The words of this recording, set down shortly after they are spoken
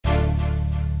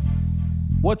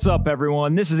What's up,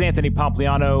 everyone? This is Anthony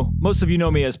Pompliano. Most of you know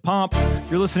me as Pomp.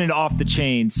 You're listening to Off the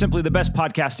Chain, simply the best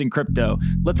podcast in crypto.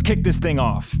 Let's kick this thing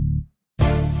off.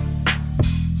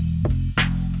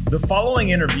 The following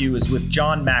interview is with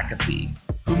John McAfee,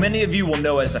 who many of you will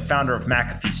know as the founder of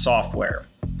McAfee Software.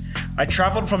 I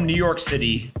traveled from New York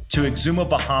City to Exuma,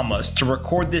 Bahamas to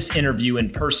record this interview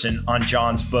in person on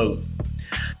John's boat.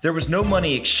 There was no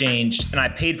money exchanged, and I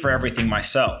paid for everything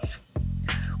myself.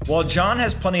 While John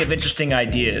has plenty of interesting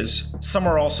ideas, some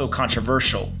are also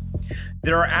controversial.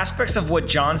 There are aspects of what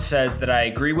John says that I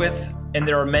agree with, and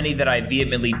there are many that I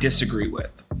vehemently disagree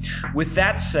with. With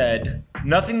that said,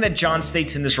 nothing that John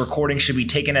states in this recording should be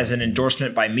taken as an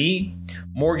endorsement by me,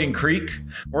 Morgan Creek,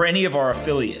 or any of our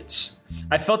affiliates.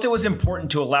 I felt it was important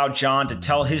to allow John to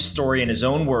tell his story in his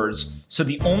own words, so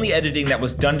the only editing that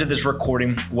was done to this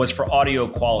recording was for audio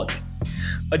quality.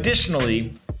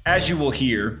 Additionally, as you will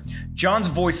hear, John's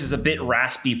voice is a bit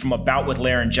raspy from a bout with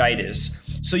laryngitis,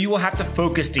 so you will have to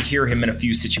focus to hear him in a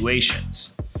few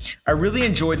situations. I really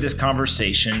enjoyed this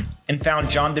conversation and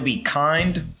found John to be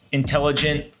kind,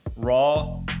 intelligent,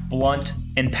 raw, blunt,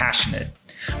 and passionate.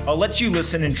 I'll let you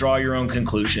listen and draw your own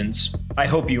conclusions. I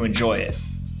hope you enjoy it.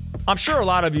 I'm sure a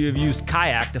lot of you have used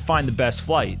Kayak to find the best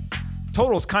flight.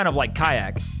 Total's kind of like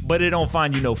Kayak, but it don't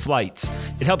find you no flights.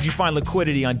 It helps you find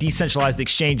liquidity on decentralized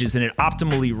exchanges, and it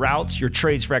optimally routes your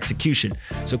trades for execution.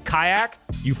 So Kayak,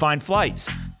 you find flights.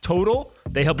 Total,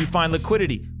 they help you find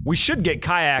liquidity. We should get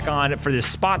Kayak on for this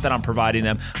spot that I'm providing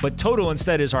them, but Total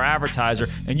instead is our advertiser,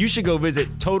 and you should go visit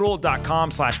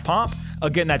total.com/pomp.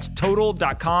 Again, that's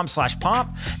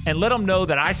total.com/pomp, and let them know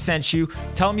that I sent you.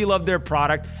 Tell them you love their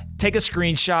product. Take a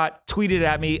screenshot, tweet it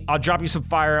at me. I'll drop you some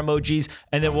fire emojis,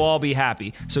 and then we'll all be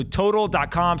happy. So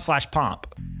total.com/pomp.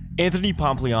 Anthony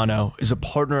Pompliano is a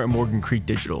partner at Morgan Creek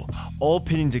Digital. All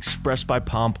opinions expressed by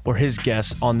Pomp or his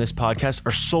guests on this podcast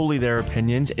are solely their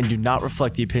opinions and do not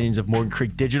reflect the opinions of Morgan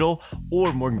Creek Digital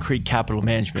or Morgan Creek Capital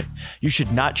Management. You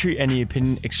should not treat any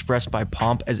opinion expressed by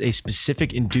Pomp as a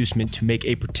specific inducement to make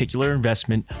a particular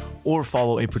investment or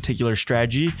follow a particular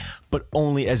strategy, but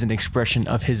only as an expression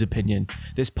of his opinion.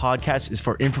 This podcast is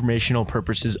for informational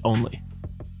purposes only.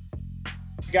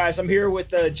 Guys, I'm here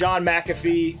with John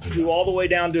McAfee. Flew all the way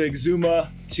down to Exuma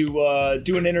to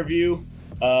do an interview.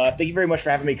 Thank you very much for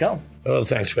having me come. Oh,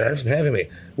 thanks for having me.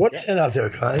 What's that out there,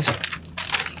 guys?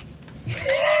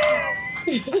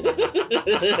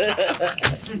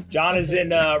 John is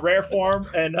in rare form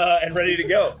and ready to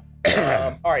go.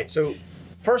 All right, so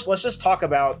first, let's just talk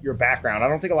about your background. I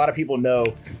don't think a lot of people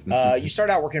know. You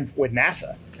started out working with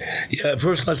NASA. Yeah,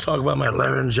 first let's talk about my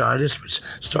laryngitis, which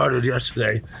started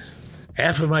yesterday.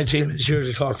 Half of my team is here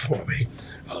to talk for me.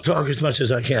 I'll talk as much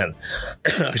as I can.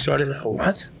 I started out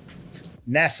what?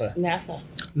 NASA.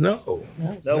 No.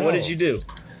 What did you do?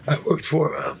 I worked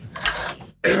for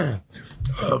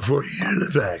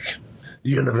Univac.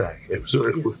 It was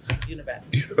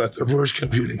Univac, the first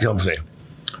computing company.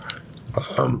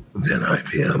 Then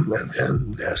IBM, and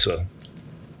then NASA.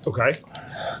 Okay.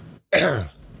 And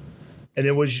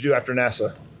then what did you do after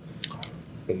NASA?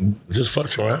 Just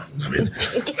fucked around. I mean,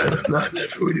 I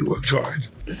never really worked hard.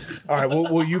 All right.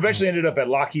 Well, you eventually ended up at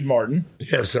Lockheed Martin.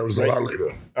 Yes, that was a lot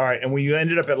later. All right. And when you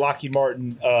ended up at Lockheed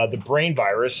Martin, the brain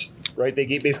virus, right? They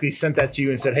basically sent that to you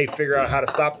and said, "Hey, figure out how to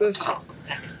stop this."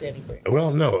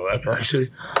 Well, no.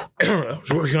 Actually, I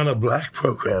was working on a black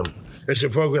program. It's a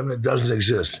program that doesn't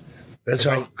exist. That's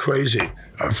how crazy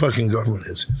our fucking government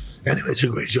is. Anyway, it's a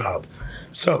great job.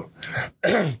 So.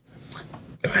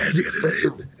 I had to get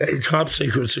a top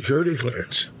secret security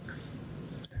clearance.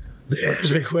 They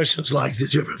asked me questions like,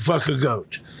 did you ever fuck a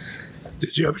goat?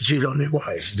 Did you ever cheat on your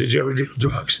wife? Did you ever deal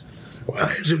drugs? Well,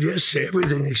 I answered yes to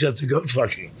everything except the goat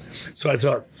fucking. So I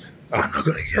thought, I'm not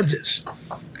going to get this.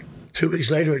 2 weeks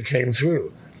later, it came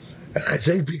through. And I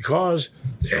think because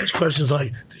they asked questions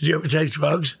like, did you ever take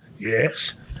drugs?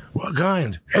 Yes. What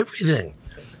kind? Everything.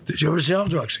 Did you ever sell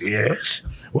drugs? Yes.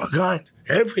 What kind?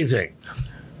 Everything.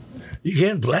 You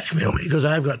can't blackmail me because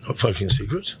I've got no fucking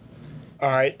secrets. All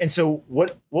right. And so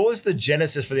what was the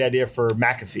genesis for the idea for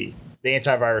McAfee, the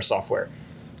antivirus software?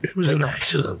 It was an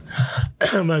accident.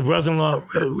 My brother-in-law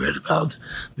read about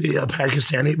the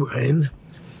Pakistani brain.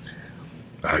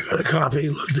 I got a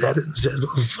copy, looked at it, and said,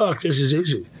 well, fuck, this is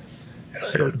easy.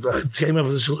 And I came up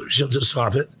with a solution to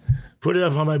stop it, put it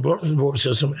up on my bulletin board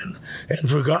system, and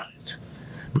forgot it.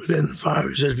 But then the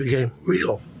viruses became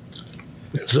real.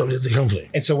 And so did the company.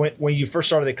 And so when you first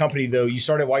started the company, though, you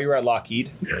started while you were at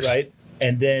Lockheed, yes. Right?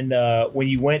 And then when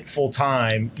you went full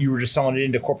time, you were just selling it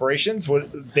into corporations?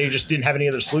 They just didn't have any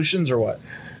other solutions or what?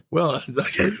 Well, I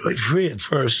gave it away free at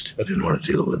first. I didn't want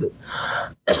to deal with it.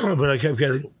 But I kept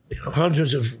getting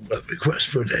hundreds of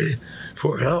requests per day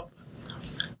for help.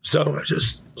 So I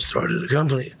just started a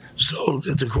company, sold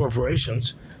it to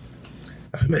corporations.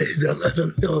 I made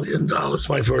 $11 million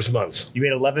my first month. You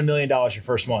made $11 million your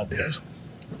first month. Yes.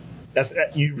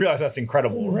 You realize that's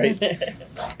incredible, right?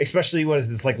 Especially, what is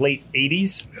this, like late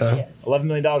 80s? Yes. $11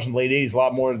 million in the late 80s, a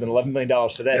lot more than $11 million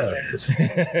today.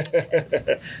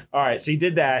 Yeah, All right, so you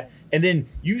did that. And then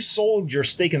you sold your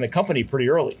stake in the company pretty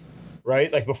early,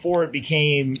 right? Like before it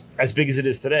became as big as it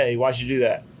is today. Why'd you do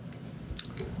that?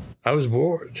 I was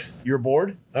bored. You were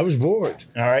bored? I was bored.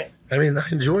 All right. I mean, I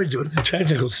enjoyed doing the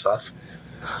technical stuff.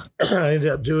 I ended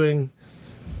up doing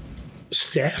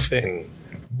staffing,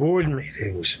 board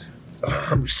meetings,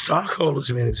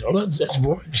 stockholders meetings. Oh, that's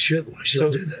boring shit. Why should I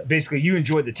do that? Basically, you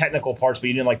enjoyed the technical parts, but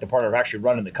you didn't like the part of actually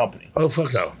running the company. Oh,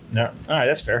 fuck no. No. All right,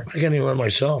 that's fair. I can't even run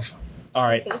myself. All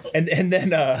right, and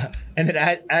then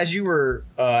as you were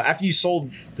after you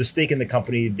sold the stake in the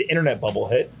company, the internet bubble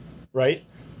hit, right?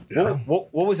 Yeah.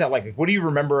 What was that like? What do you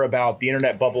remember about the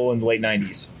internet bubble in the late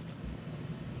 90s?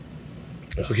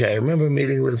 Okay, I remember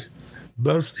meeting with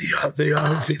both the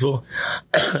Yahoo people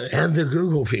and the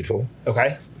Google people.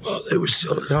 Okay. Well, they were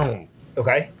still at home.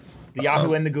 Okay. The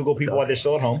Yahoo and the Google people while they're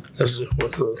still at home.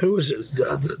 Who was it?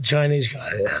 The Chinese guy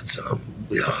at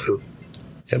Yahoo.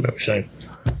 Can't remember his name.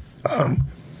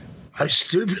 I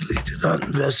stupidly did not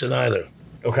invest in either.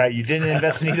 Okay, you didn't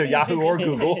invest in either Yahoo or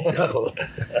Google. No.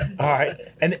 All right.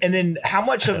 And then how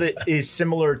much of it is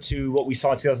similar to what we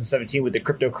saw in 2017 with the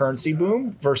cryptocurrency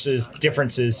boom versus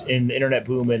differences in the internet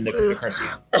boom and the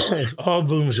cryptocurrency? All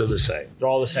booms are the same. They're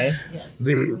all the same? Yes.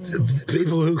 The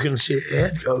people who can see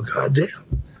ahead go, God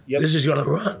damn, this is going to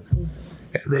run.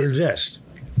 And they invest.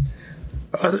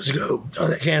 Others go, no,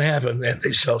 that can't happen, and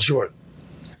they sell short.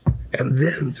 And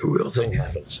then the real thing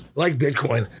happens. Like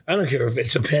Bitcoin, I don't care if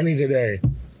it's a penny today,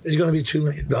 it's going to be $2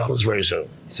 million very soon.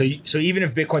 So even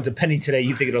if Bitcoin's a penny today,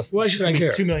 you think it'll Why should I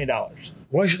care? $2 million?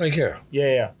 Why should I care?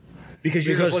 Yeah. Because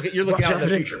you're looking out in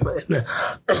the future.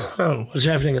 What's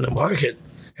happening in the market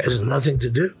has nothing to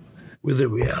do with the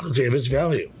reality of its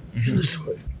value in the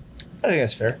story. I think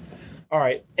that's fair. All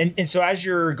right. And so as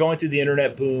you're going through the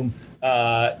internet boom,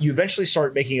 you eventually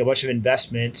start making a bunch of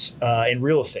investments in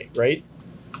real estate, right?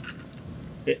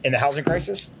 In the housing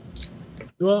crisis?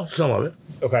 Well, some of it.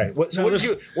 Okay.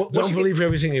 Don't believe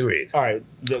everything you read. All right.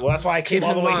 Well, that's why I came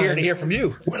all the way here to hear from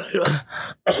you.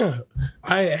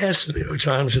 I asked the New York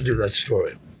Times to do that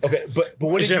story. Okay, but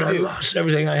what did you do? I lost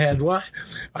everything I had. Why?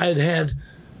 I had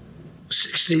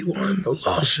 61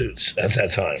 lawsuits at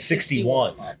that time.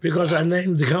 61. Because I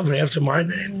named the company after my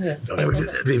name. Don't ever do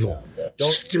that, people.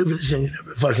 Stupidest thing you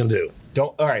never fucking do.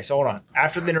 All right, so hold on.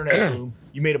 After the internet boom,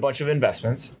 you made a bunch of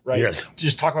investments, right? Yes.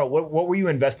 Just talk about what were you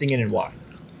investing in and why?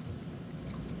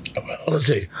 Well, let's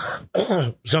see.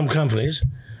 Some companies.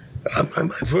 My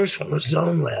first one was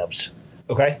Zone Labs.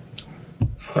 Okay.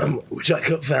 Which I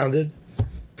co-founded.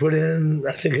 Put in,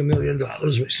 I think, $1 million.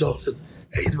 We sold it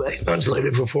 8 months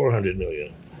later for $400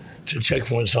 million to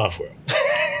Checkpoint Software.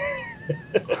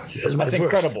 That's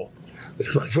incredible. It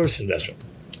was my first investment.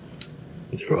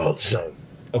 They were all the same.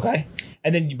 Okay.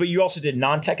 And then, but you also did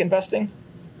non-tech investing?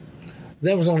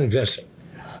 That was not investing.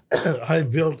 I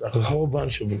built a whole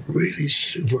bunch of really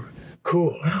super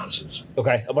cool houses.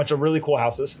 Okay. A bunch of really cool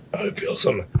houses. I built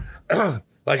them.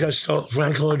 Like I stole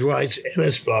Frank Lloyd Wright's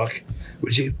MS block,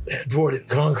 which he had poured in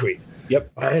concrete.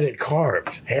 Yep. I had it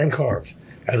carved, hand carved,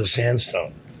 out of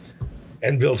sandstone,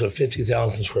 and built a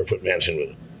 50,000 square foot mansion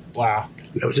with it. Wow.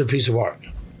 That was a piece of art.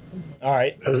 All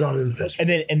right. That was not an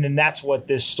investment. And then that's what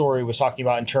this story was talking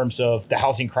about in terms of the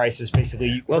housing crisis.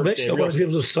 Basically, I wanted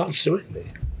people to stop suing me.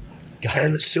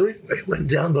 And the suing rate went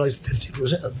down by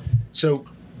 50%. So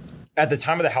at the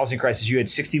time of the housing crisis, you had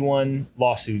 61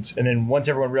 lawsuits. And then once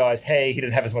everyone realized, hey, he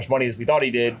didn't have as much money as we thought he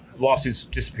did, lawsuits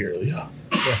disappeared. Yeah.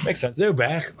 Makes sense. They're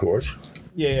back, of course.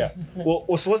 Yeah. Well,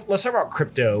 so let's talk about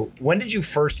crypto. When did you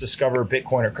first discover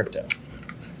Bitcoin or crypto?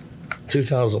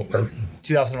 2011.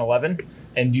 2011?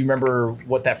 And do you remember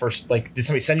what that first, like, did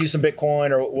somebody send you some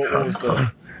Bitcoin or what was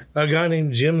the... A guy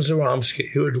named Jim Zaromsky,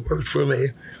 who had worked for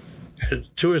me, had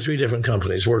 2 or 3 different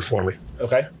companies worked for me.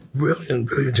 Okay. Brilliant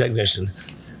technician.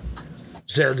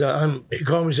 Said, he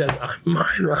called me and said, I'm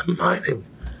mining.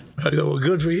 I go, well,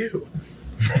 good for you.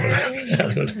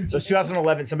 So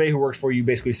 2011, somebody who worked for you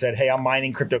basically said, hey, I'm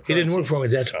mining cryptocurrency. He didn't work for me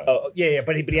at that time. Oh, yeah,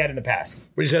 but he had in the past.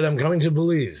 But he said, I'm coming to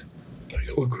Belize. I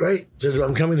go, well, great. He says,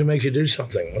 I'm coming to make you do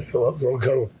something. I go,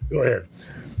 go ahead.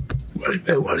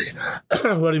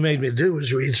 What he made me do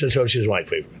was read Satoshi's white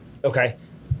paper. Okay.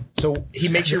 So he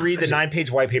makes you read the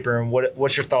 9-page white paper, and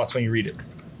what's your thoughts when you read it?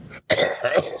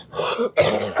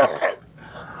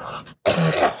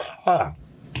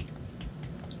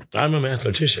 I'm a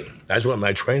mathematician. That's what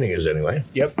my training is anyway.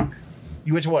 Yep.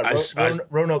 You went to what?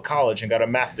 Roanoke College and got a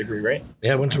math degree, right?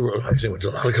 Yeah, I went to Roanoke. I went to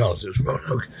a lot of colleges.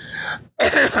 Roanoke,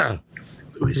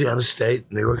 Louisiana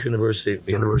State, New York University,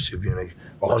 the University of Munich,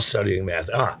 all studying math.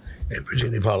 And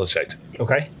Virginia Polytechnic.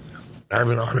 Okay. I have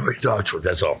an honorary doctorate,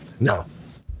 that's all. Now,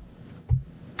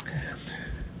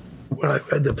 when I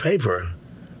read the paper,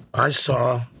 I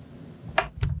saw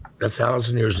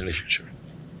 1,000 years in the future.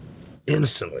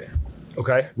 Instantly.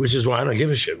 Okay. Which is why I don't give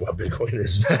a shit what Bitcoin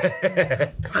is.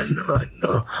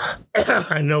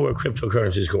 I know where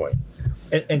cryptocurrency is going.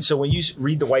 And so when you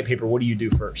read the white paper, what do you do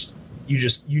first?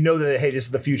 You know that, hey, this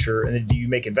is the future, and then do you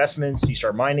make investments? Do you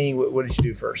start mining? What did you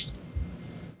do first?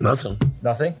 Nothing.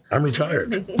 Nothing? I'm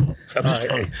retired. I'm just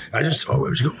saying, I just saw where it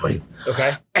was going.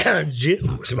 Okay.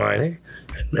 Jim was mining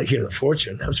and making a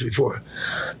fortune. That was before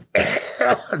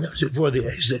the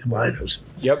ASIC miners.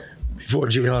 Yep. Before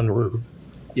Jihan Wu.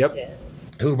 Yep.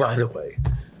 Who, by the way,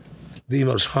 the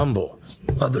most humble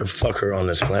motherfucker on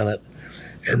this planet.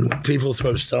 And when people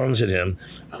throw stones at him,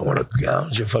 I want to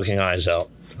gouge your fucking eyes out.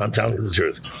 I'm telling you the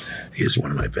truth. He is one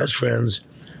of my best friends.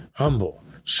 Humble,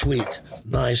 sweet,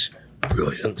 nice,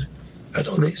 brilliant. I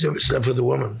don't think he's ever slept with a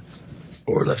woman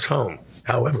or left home.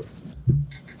 However,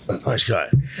 a nice guy.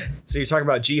 So you're talking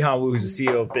about Jihan Wu, who's the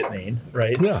CEO of Bitmain,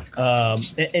 right? Yeah.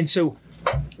 And so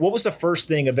what was the first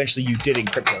thing eventually you did in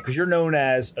crypto? Because you're known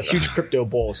as a huge crypto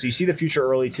bull. So you see the future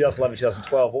early, 2011,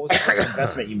 2012. What was the first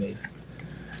investment you made?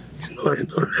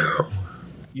 Monero.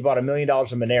 You bought $1 million of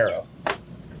Monero.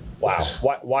 Wow.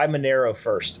 Why Monero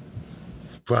first?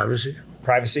 Privacy.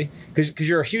 Privacy? Because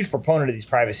you're a huge proponent of these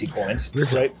privacy coins,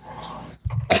 Listen,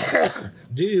 right?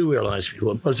 Do you realize,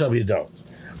 people, most of you don't,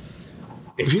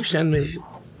 if you send me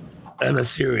an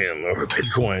Ethereum or a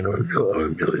Bitcoin or a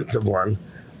millionth of one,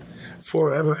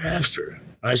 forever after,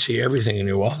 I see everything in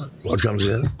your wallet. What comes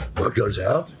in, what goes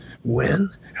out,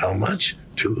 when, how much,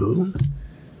 to whom.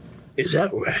 Is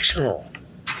that rational?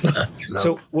 No.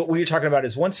 So what you're talking about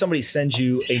is once somebody sends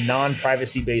you a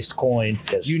non-privacy based coin,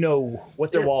 Yes. you know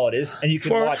what their wallet is, and you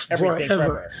can watch everything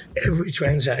forever. Every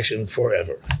transaction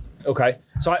forever. Okay,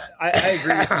 so I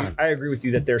agree with you. I agree with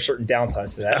you that there are certain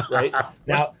downsides to that, right?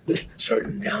 Now,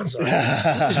 certain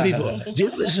downsides. These people, do you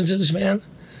listen to this man?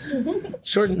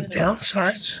 Certain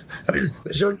downsides. I mean,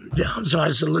 there's certain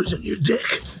downsides to losing your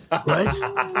dick, right?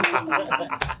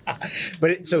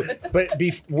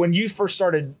 When you first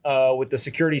started with the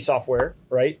security software,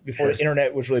 right before Yes. the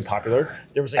internet was really popular,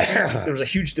 there was a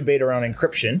huge debate around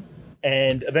encryption,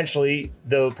 and eventually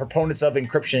the proponents of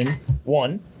encryption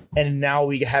won. And now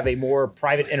we have a more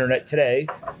private internet today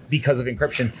because of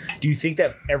encryption. Do you think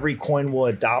that every coin will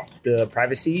adopt the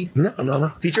privacy No.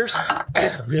 features?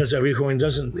 Because every coin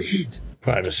doesn't need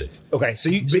privacy. Okay, so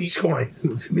Bitcoin,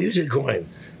 the music coin,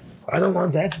 I don't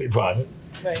want that to be private.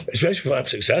 Right. Especially if I'm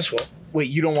successful. Wait,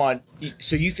 you don't want...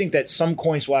 So you think that some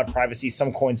coins will have privacy,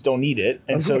 some coins don't need it.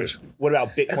 And Of so course. what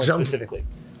about Bitcoin specifically?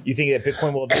 You think that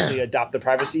Bitcoin will eventually adopt the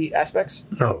privacy aspects?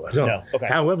 No, I don't. No, okay.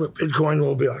 However, Bitcoin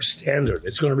will be our standard.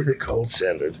 It's going to be the gold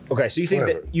standard. Okay, so you think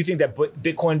Forever. that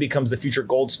Bitcoin becomes the future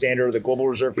gold standard or the global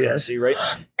reserve currency, right?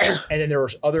 And then there are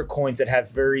other coins that have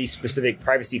very specific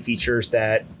privacy features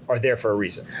that are there for a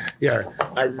reason. Yeah.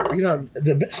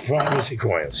 The best privacy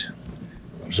coins.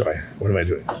 I'm sorry. What am I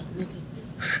doing?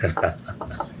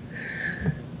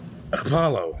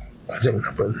 Apollo, I think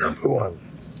number one.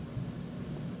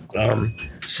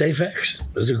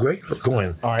 SafeX is a great little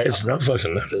coin. All right. It's no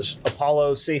fucking notice.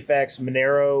 Apollo, SafeX,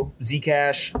 Monero,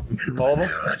 Zcash, all of them?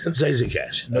 I didn't say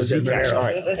Zcash. No I said Zcash.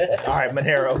 Monero. All right,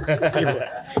 Monero.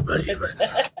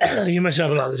 You must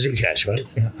have a lot of Zcash, right?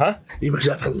 Huh? You must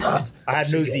have a lot. I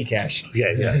have no Zcash.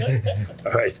 Okay, yeah.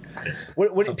 All right.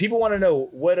 What people want to know?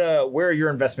 Where are your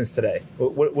investments today?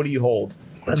 What do you hold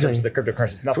in terms of the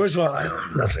cryptocurrencies? Nothing. First of all, I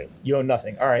own nothing. You own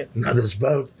nothing. All right. Now this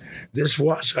boat, this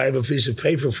watch I have a piece of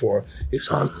paper for is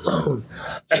on loan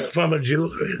from a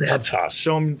jeweler in Aptos.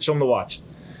 Show them the watch.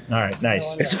 All right.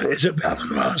 Nice. It's a Bell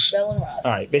 & Ross. Bell and Ross.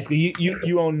 All right. Basically,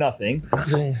 you own nothing.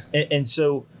 Nothing. And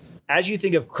so, as you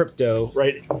think of crypto,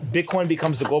 right? Bitcoin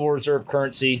becomes the global reserve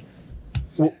currency.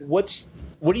 What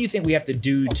do you think we have to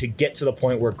do to get to the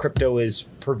point where crypto is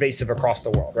pervasive across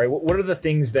the world, right? What are the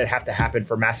things that have to happen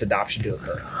for mass adoption to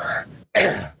occur?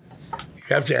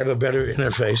 You have to have a better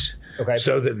interface. Okay.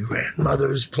 So that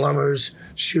grandmothers, plumbers,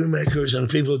 shoemakers, and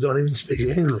people who don't even speak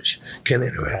English can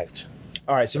interact.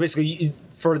 All right. So basically,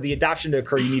 for the adoption to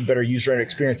occur, you need better user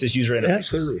experiences, user interfaces.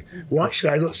 Absolutely. Why should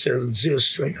I look and see a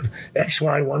string of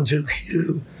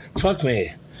XY12Q? Fuck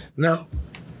me. No.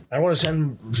 I want to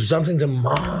send something to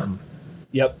mom.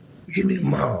 Yep. Give me a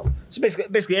mom. So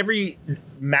basically, every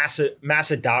mass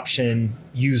adoption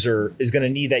user is going to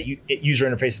need that user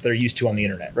interface that they're used to on the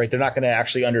internet, right? They're not going to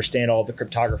actually understand all the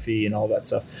cryptography and all that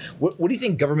stuff. What do you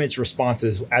think government's response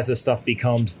is as this stuff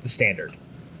becomes the standard?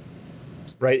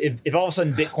 Right? If all of a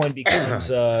sudden Bitcoin becomes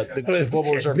the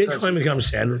global reserve Bitcoin currency, becomes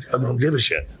standard, I don't give a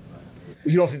shit.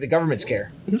 you don't think the governments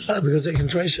care? No, because they can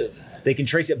trace it. They can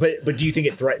trace it, but do you think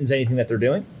it threatens anything that they're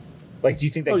doing? Like, do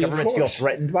you think that governments feel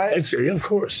threatened by it? Of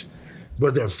course.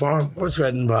 But they're far more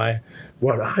threatened by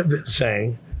what I've been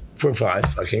saying for 5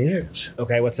 fucking years.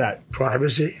 Okay, what's that?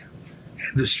 Privacy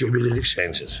and distributed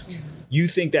exchanges. You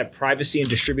think that privacy and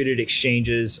distributed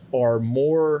exchanges are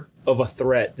more of a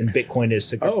threat than Bitcoin is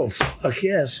to government? Oh, fuck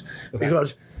yes. Okay.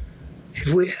 Because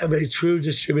if we have a true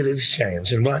distributed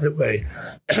exchange, and by the way,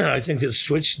 I think that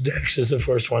SwitchDex is the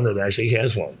first one that actually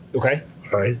has one. Okay.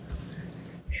 All right.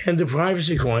 And the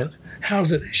privacy coin, how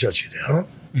do they shut you down?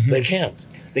 Mm-hmm. They can't.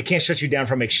 They can't shut you down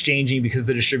from exchanging because of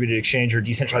the distributed exchange or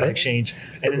decentralized exchange,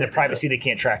 and then the privacy, they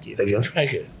can't track you. They can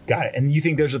track it. Got it. And you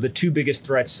think those are the two biggest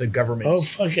threats to government? Oh,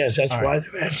 fuck yes. That's why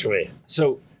they're after me.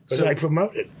 So I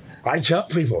promote it. I tell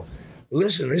people,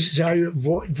 listen, this is how you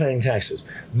avoid paying taxes.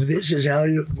 This is how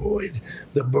you avoid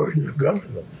the burden of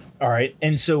government. all right.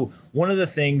 And so one of the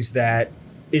things that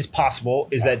is possible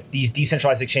is that these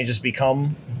decentralized exchanges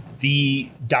become the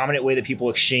dominant way that people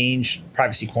exchange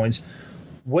privacy coins.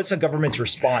 What's a government's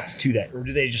response to that? Or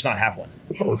do they just not have one?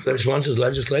 Well, if the response is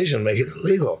legislation, make it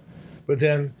illegal. But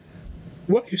then,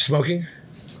 what are you smoking?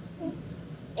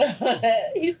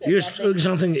 You're doing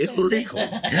something illegal.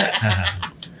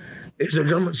 Is the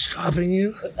government stopping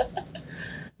you?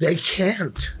 They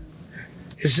can't.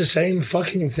 It's the same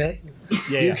fucking thing.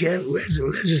 You can't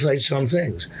legislate some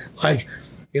things. Like,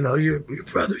 your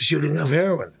brother shooting up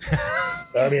heroin.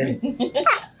 I mean,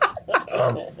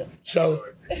 so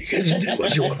you guys do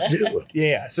what you want to do.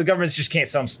 Yeah. So governments just can't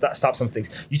stop some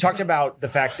things. You talked about the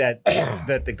fact that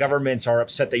that the governments are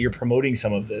upset that you're promoting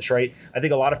some of this, right? I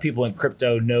think a lot of people in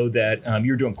crypto know that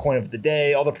you're doing coin of the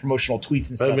day, all the promotional tweets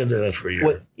and stuff. I've been doing that for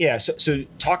a year. So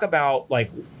talk about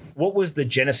what was the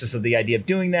genesis of the idea of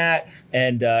doing that,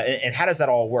 and how does that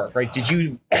all work, right? Did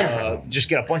you just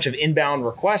get a bunch of inbound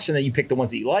requests and then you pick the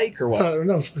ones that you like, or what?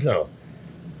 No.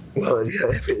 Well,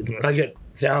 yeah, I get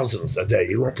thousands a day.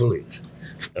 You won't believe.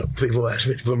 People ask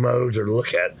me to promote or to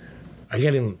look at. I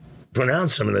can't even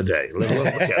pronounce them in a day. Let alone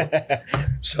look at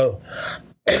them. So,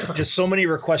 just so many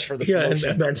requests for the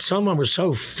promotion. and some of them were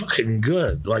so fucking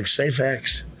good, like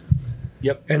SafeX.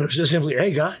 Yep. And it was just simply,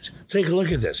 hey guys, take a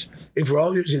look at this. If we're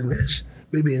all using this,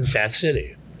 we'd be in Fat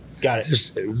City. Got it.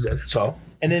 That's all.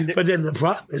 And then, but then the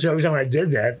problem is every time I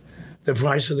did that, the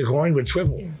price of the coin would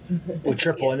triple.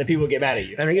 And then people would get mad at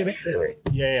you. And they get mad at me.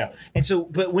 Yeah. And so,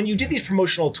 but when you did these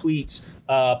promotional tweets,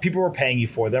 people were paying you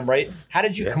for them, right? How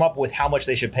did you come up with how much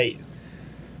they should pay you?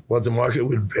 What the market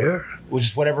would bear. Which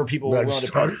is whatever people were willing to pay.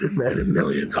 Started at $1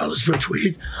 million per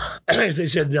tweet. If they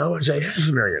said no, I'd say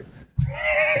 $500,000.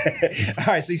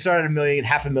 All right, so you started $1 million,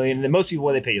 $500,000, and then most people,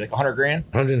 what do they pay you? Like $100,000?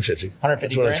 150.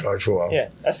 150 That's what grand? I charge for a while. Yeah,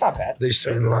 that's not bad. They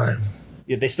stood in line.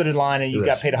 Yeah, they stood in line and you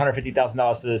got paid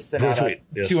 $150,000 to send out a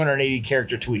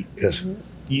 280-character tweet. Yes.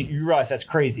 You realize that's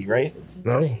crazy, right?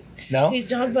 No? He's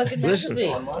John fucking Listen,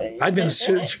 McAfee. I've been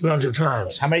sued 200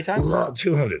 times. How many times?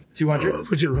 200. 200?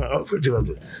 Over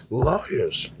 200.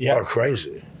 Lawyers are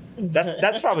crazy.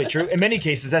 That's probably true. In many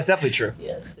cases, that's definitely true.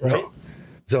 Yes. Right?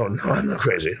 So no, I'm not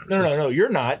crazy. No, you're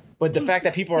not. But the fact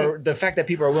that people are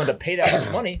willing to pay that much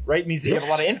money, right, means that you have a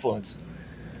lot of influence.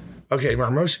 Okay, my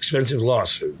most expensive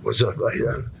lawsuit was a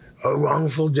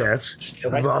wrongful death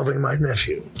involving my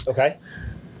nephew. Okay.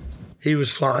 He was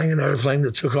flying an airplane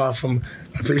that took off from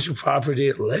a piece of property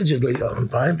allegedly owned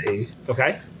by me.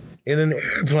 Okay. In an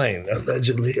airplane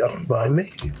allegedly owned by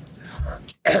me.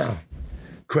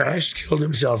 Crashed, killed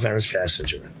himself and his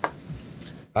passenger.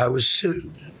 I was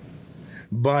sued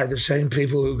by the same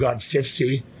people who got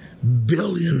 $50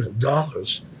 billion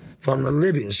from the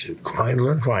Libya suit,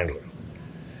 Kreindler and Kreindler.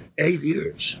 8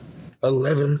 years,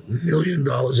 $11 million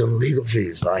in legal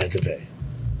fees I had to pay.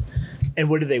 And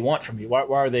what do they want from you? Why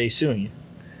are they suing you?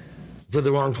 For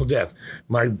the wrongful death.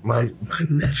 My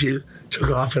nephew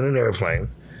took off in an airplane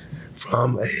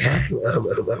from a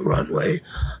runway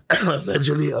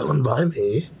allegedly owned by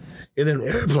me in an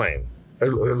airplane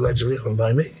allegedly owned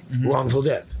by me. Mm-hmm. Wrongful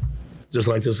death. Just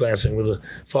like this last thing with the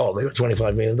fall. They got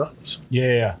 $25 million.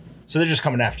 Yeah. So they're just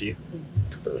coming after you.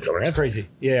 It's crazy.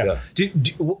 Yeah.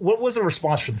 What was the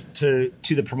response to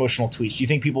the promotional tweets? Do you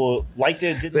think people liked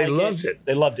it? They loved it.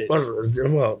 They loved it.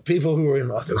 Well, people who were in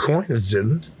other coins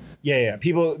didn't. Yeah.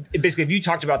 People, basically, if you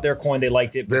talked about their coin, they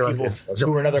liked it, but people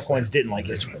who were in other coins didn't like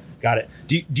it. Got it.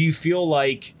 Do you feel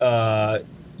like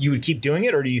you would keep doing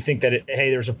it, or do you think that,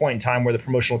 there's a point in time where the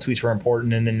promotional tweets were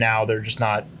important, and then now they're just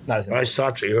not as important? I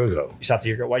stopped a year ago. You stopped a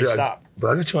year ago? Why did you stop?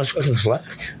 But I got too much fucking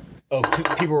flack. Oh,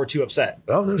 people were too upset.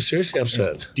 Oh, they were seriously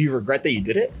upset. Do you regret that you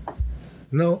did it?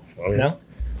 No. No?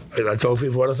 I told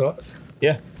people what I thought.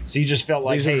 Yeah. So you just felt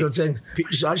like, these are good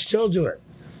things. I still do it.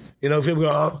 People go,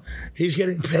 oh, he's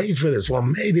getting paid for this. Well,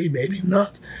 maybe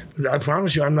not. But I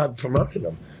promise you, I'm not promoting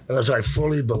them unless I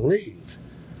fully believe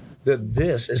that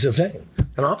this is a thing.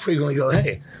 And I'll frequently go,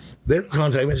 hey, they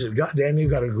contact me and say, God damn, you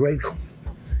got a great coin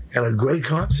and a great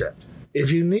concept.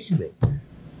 If you need me,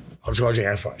 I'll charge you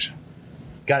half price.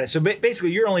 Got it. So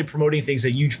basically, you're only promoting things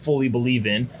that you fully believe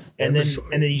in, and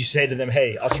then you say to them,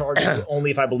 "Hey, I'll charge you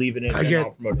only if I believe in it, and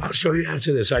I'll promote it." I'll show you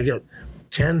after this. I get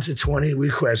 10 to 20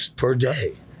 requests per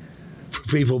day for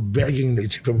people begging me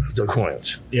to promote their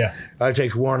coins. Yeah. I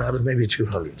take one out of maybe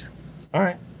 200. All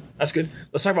right, that's good.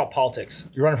 Let's talk about politics.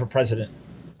 You're running for president.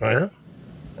 Oh yeah.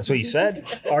 That's what you said.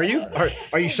 Are you?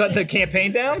 Are you shutting the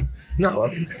campaign down? No,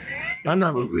 I'm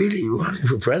not really running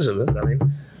for president.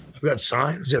 I've got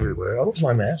signs everywhere. Oh, what's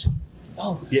my mask?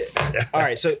 Oh, yeah. All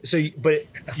right. But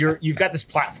you've got this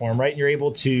platform, right? And you're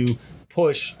able to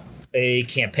push a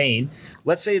campaign.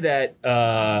 Let's say that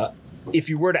if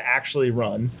you were to actually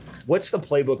run, what's the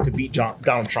playbook to beat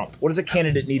Donald Trump? What does a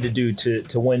candidate need to do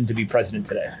to win to be president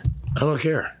today? I don't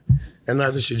care, and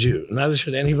neither should you. Neither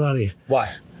should anybody.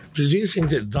 Why? Do you think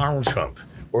that Donald Trump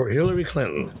or Hillary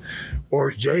Clinton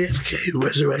or JFK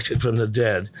resurrected from the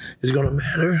dead is going to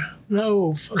matter?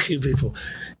 No, fuck you people.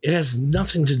 It has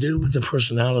nothing to do with the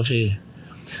personality.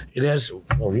 It has,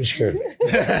 oh, you scared me.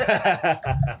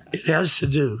 It has to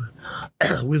do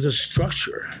with the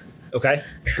structure. Okay.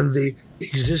 And the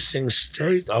existing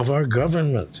state of our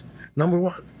government. Number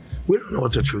one, we don't know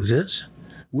what the truth is.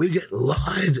 We get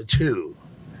lied to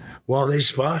while they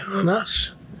spy on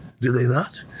us. Do they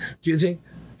not? Do you think,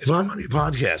 if I'm on your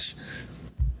podcast,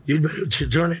 you'd better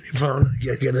turn in your phone and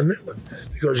get a new one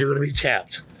because you're going to be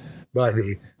tapped by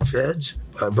the feds,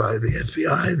 by the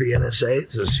FBI, the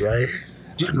NSA, the CIA.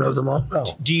 I know them all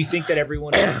well. Do you think that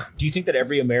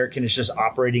every American is just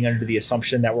operating under the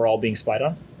assumption that we're all being spied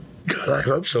on? God, I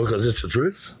hope so, because it's the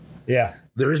truth. Yeah.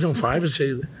 There is no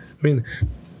privacy. I mean,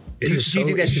 do you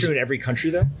think that's true in every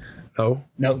country, though? No.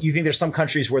 No, you think there's some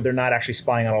countries where they're not actually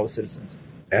spying on all the citizens?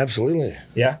 Absolutely.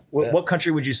 Yeah? What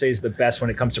country would you say is the best when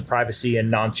it comes to privacy and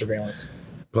non-surveillance?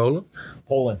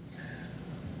 Poland.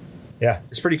 Yeah,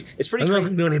 it's pretty. I'm not going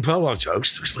to do any Poland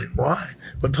jokes to explain why,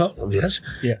 but Poland, yes.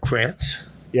 Yeah. France.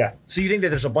 Yeah. So you think that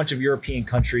there's a bunch of European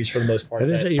countries for the most part? I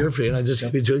didn't say European. I just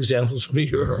gave you two examples from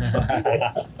Europe.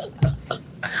 All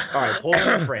right, Poland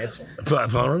and France.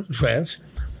 Poland, France,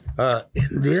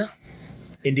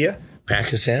 India,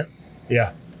 Pakistan.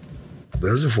 Yeah.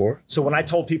 Those are four. So when I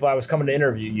told people I was coming to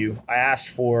interview you, I asked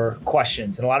for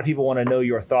questions, and a lot of people want to know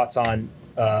your thoughts on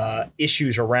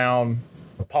issues around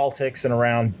politics and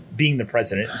around being the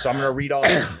president. So I'm going to read off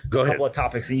a couple of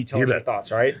topics, and you tell us your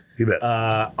thoughts, all right? You bet.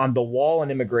 On the wall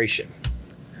and immigration.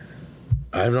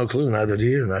 I have no clue. Neither do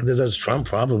you. Neither does Trump,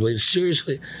 probably.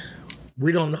 Seriously,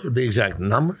 we don't know the exact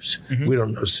numbers. Mm-hmm. We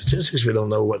don't know statistics. We don't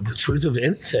know what the truth of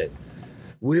anything.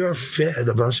 We are fed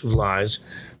a bunch of lies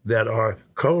that are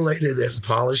collated and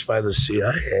polished by the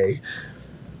CIA,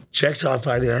 checked off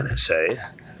by the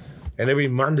NSA, and every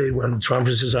Monday when Trump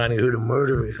is deciding who to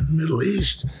murder in the Middle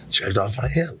East, checked off by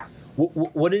him.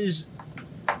 What is...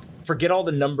 Forget all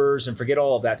the numbers and forget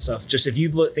all of that stuff. Just if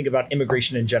you think about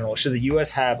immigration in general, should the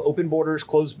U.S. have open borders,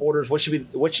 closed borders? What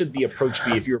should the approach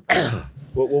be if you're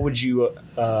what would you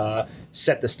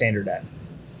set the standard at?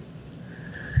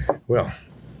 Well,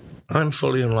 I'm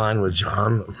fully in line with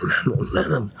John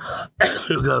Lennon,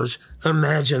 who goes,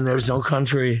 imagine there's no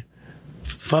country.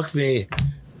 Fuck me.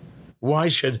 Why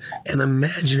should an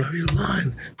imaginary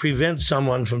line prevent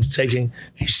someone from taking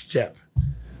a step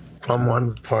from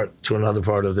one part to another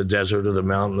part of the desert or the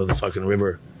mountain or the fucking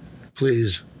river?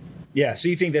 Please. Yeah, so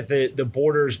you think that the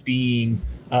borders being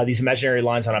these imaginary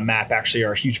lines on a map actually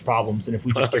are huge problems, and if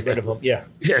we just get rid of them, yeah.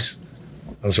 Yes.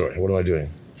 I'm sorry, what am I doing?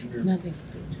 Nothing.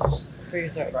 Just for your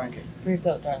throat. For your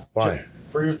throat, darling. Why?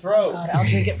 For your throat. God, I'll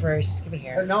drink it first. Give it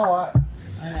here. No, I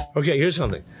know. Okay, here's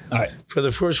something. All right. For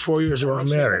the first 4 years of our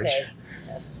marriage, Okay.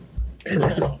 Yes.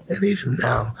 and even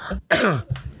now,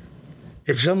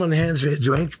 if someone hands me a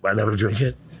drink, I never drink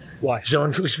it. Why? If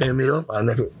someone cooks me a meal, I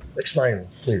never... Explain,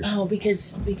 please. Oh,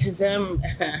 because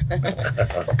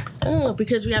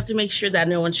because we have to make sure that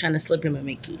no one's trying to slip him a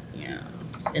Mickey. Yeah.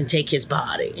 and take his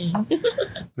body.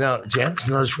 Now, Janice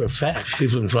knows for a fact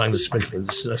people have been trying to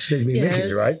stick me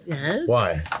Mickey, right? Yes.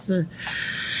 Why?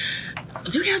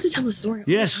 Do we have to tell the story?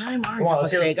 Yes. Come on, let's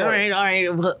hear the story. All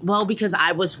right. Well, because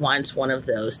I was once one of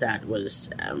those that was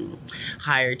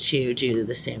hired to do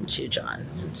the same to John.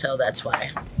 And so that's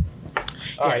why.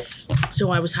 All yes. Right. So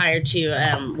I was hired to,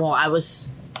 I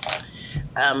was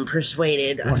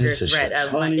persuaded under threat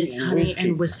of honey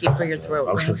and whiskey for your throat.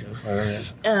 Okay.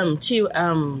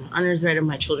 Under threat of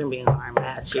my children being harmed, I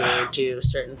had to do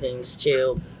certain things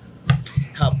to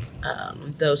help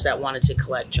those that wanted to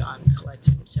collect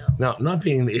him. So Now, not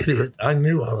being an idiot, I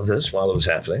knew all of this while it was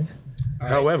happening. Right.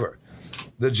 However,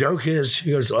 the joke is,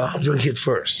 she goes, I'll drink it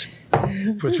first.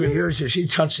 For 3 years, if she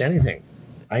touched anything,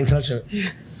 I ain't touching it.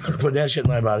 I'm going to put that shit in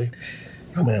my body.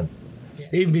 Oh, man.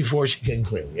 Yes. Even before she came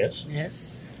clean, yes?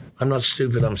 Yes. I'm not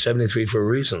stupid. I'm 73 for a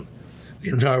reason. The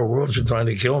entire world's been trying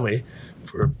to kill me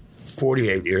for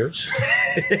 48 years.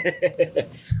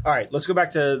 All right, let's go back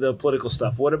to the political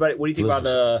stuff. What do you think about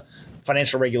the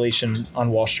financial regulation on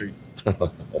Wall Street?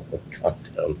 God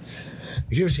damn.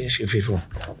 Here's the issue, people.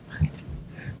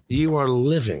 You are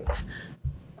living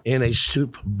in a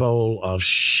soup bowl of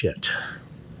shit.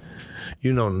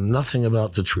 You know nothing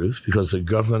about the truth because the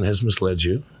government has misled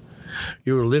you.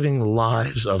 You're living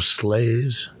lives of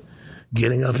slaves,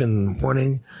 getting up in the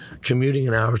morning, commuting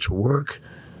an hour to work,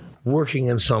 working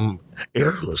in some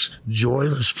airless,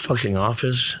 joyless fucking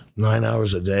office 9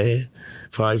 hours a day,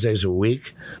 5 days a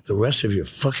week, the rest of your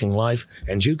fucking life,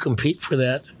 and you compete for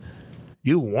that?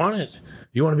 You want it.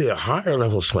 You want to be a higher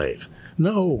level slave.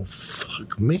 No,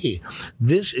 fuck me.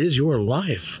 This is your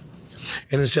life.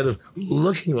 And instead of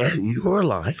looking at your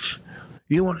life,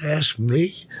 you want to ask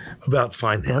me about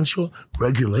financial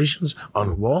regulations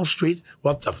on Wall Street?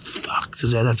 What the fuck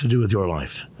does that have to do with your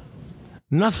life?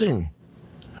 Nothing.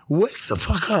 Wake the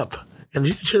fuck up. And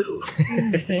you too.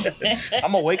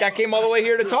 I'm awake. I came all the way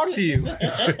here to talk to you.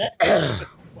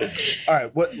 All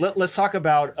right. Let's talk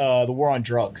about the war on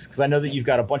drugs, because I know that you've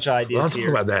got a bunch of ideas I'll here.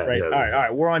 talk about that. Right? Yeah. All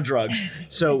right. War on drugs.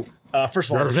 So first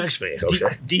of all, that affects me.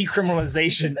 Okay.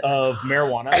 Decriminalization of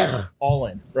marijuana, all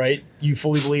in, right? You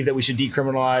fully believe that we should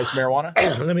decriminalize marijuana?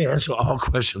 Let me answer all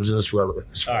questions in this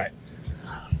relevance. All right.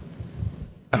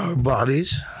 Our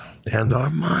bodies and our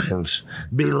minds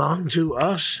belong to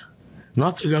us,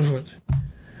 not the government.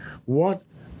 What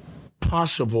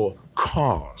possible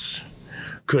cause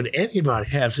could anybody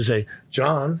have to say,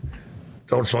 John,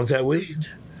 don't smoke that weed,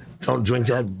 don't drink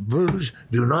that booze,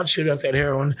 do not shoot up that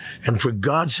heroin, and for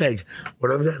God's sake,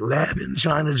 whatever that lab in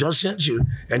China just sent you,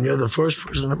 and you're the first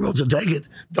person in the world to take it,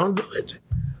 don't do it.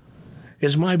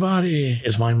 It's my body,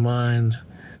 it's my mind.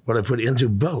 What I put into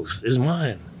both is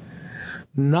mine.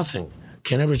 Nothing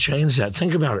can ever change that.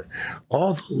 Think about it.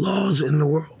 All the laws in the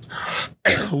world,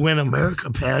 when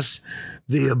America passed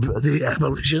the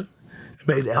abolition,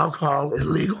 made alcohol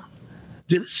illegal,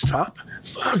 did it stop?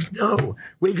 Fuck no.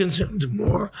 We consumed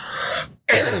more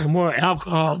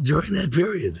alcohol during that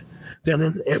period than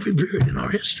in every period in our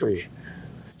history.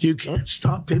 You can't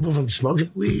stop people from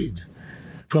smoking weed,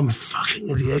 from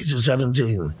fucking at the age of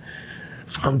 17,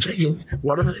 from taking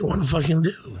whatever they want to fucking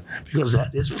do, because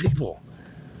that is people.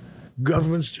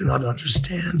 Governments do not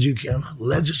understand. You cannot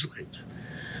legislate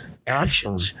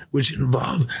actions which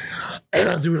involve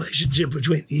the relationship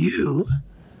between you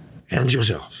and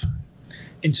yourself.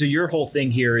 And so your whole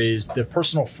thing here is the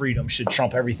personal freedom should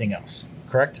trump everything else,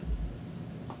 correct?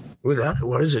 Without it,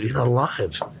 what is it? You're not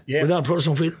alive. Yeah. Without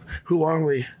personal freedom, who are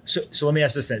we? So let me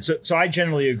ask this then. So I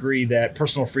generally agree that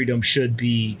personal freedom should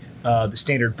be the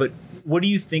standard, but what do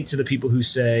you think to the people who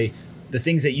say the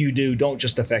things that you do don't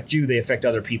just affect you, they affect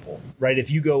other people, right?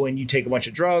 If you go and you take a bunch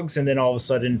of drugs and then all of a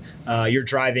sudden you're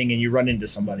driving and you run into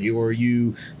somebody, or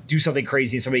you do something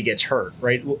crazy and somebody gets hurt,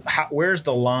 right? Where's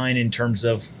the line in terms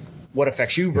of what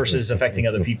affects you versus affecting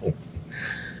other people?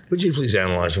 Would you please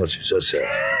analyze what you just said?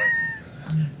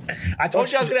 I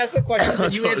told you I was going to ask the question,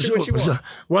 and you answered what you want.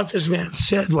 What this man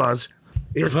said was,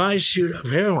 if I shoot up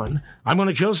heroin, I'm going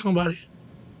to kill somebody.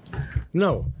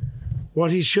 No.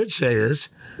 What he should say is,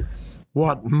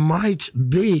 what might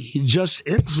be just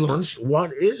influenced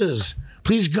what is.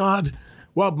 Please God,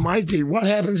 what might be. What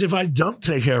happens if I don't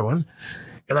take heroin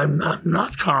and I'm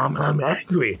not calm and I'm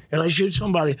angry and I shoot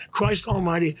somebody? Christ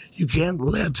Almighty, you can't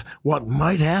let what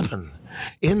might happen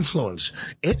influence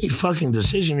any fucking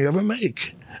decision you ever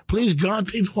make. Please God,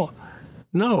 people.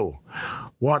 No.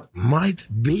 What might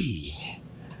be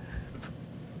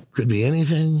could be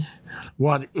anything.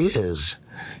 What is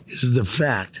the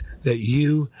fact that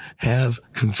you have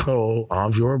control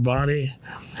of your body.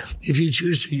 If you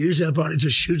choose to use that body to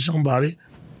shoot somebody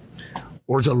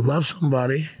or to love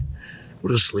somebody or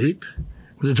to sleep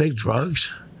or to take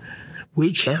drugs.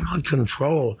 We cannot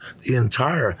control the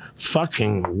entire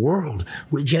fucking world.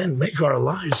 We can't make our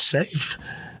lives safe.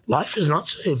 Life is not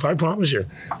safe, I promise you.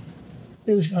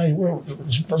 This guy, we're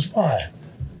a spy.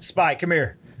 Spy, come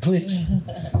here. Please.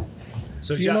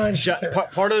 So John,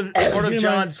 part of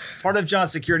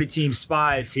John's security team,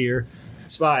 Spy, is here.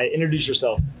 Spy, introduce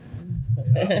yourself.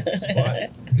 Spy.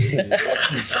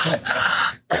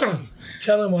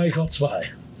 Tell him why he called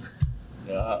Spy.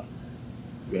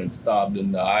 Been stabbed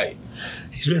in the eye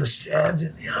He's been stabbed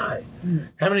in the eye.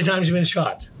 How many times have you been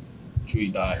shot?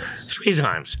 3 times. 3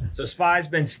 times. So Spy's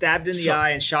been stabbed in the eye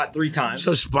and shot 3 times.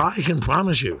 So Spy can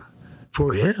promise you,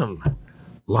 for him,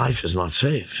 life is not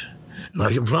safe. And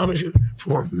I can promise you,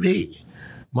 for me,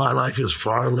 my life is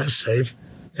far less safe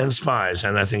than Spy's,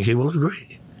 and I think he will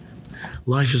agree.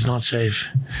 Life is not safe.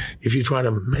 If you try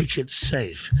to make it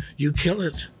safe, you kill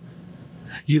it.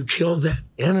 You kill that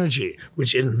energy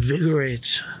which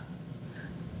invigorates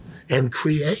and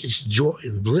creates joy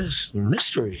and bliss and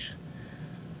mystery.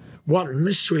 What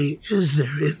mystery is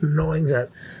there in knowing that,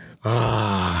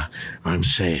 I'm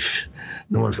safe.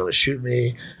 No one's going to shoot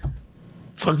me.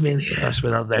 Fuck me in the ass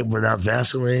without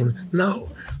Vaseline. No,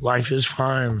 life is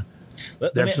fine.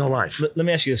 That's no life. Let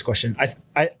me ask you this question.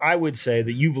 I would say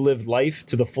that you've lived life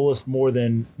to the fullest more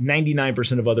than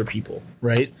 99% of other people,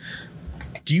 right?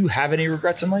 Do you have any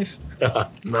regrets in life?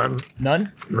 None.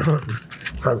 None? None.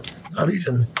 Not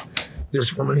even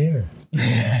this woman here.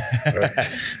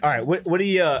 All right. What do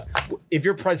you, if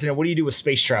you're president, what do you do with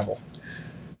space travel?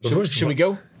 Should we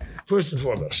go? First and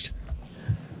foremost,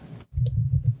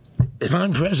 if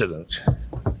I'm president,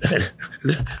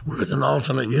 we're in an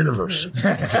alternate universe.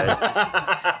 Okay?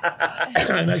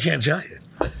 And I can't tell you.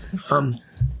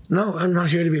 No, I'm not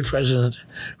here to be president.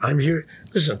 I'm here.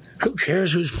 Listen, who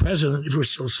cares who's president if we're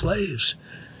still slaves?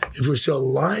 If we're still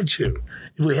lied to?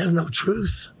 If we have no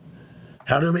truth?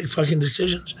 How do we make fucking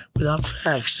decisions without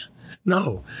facts?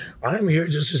 No, I'm here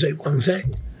just to say one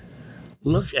thing.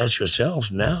 Look at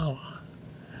yourself now.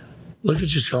 Look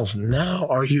at yourself now.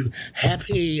 Are you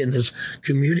happy in this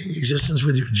commuting existence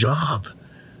with your job,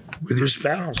 with your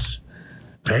spouse,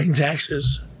 paying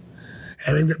taxes,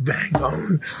 having the bank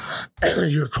own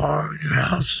your car and your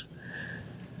house?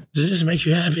 Does this make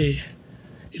you happy?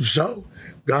 If so,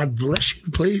 God bless you,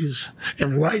 please,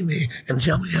 and write me and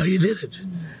tell me how you did it.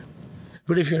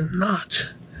 But if you're not,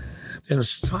 then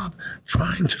stop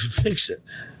trying to fix it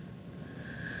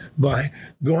by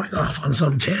going off on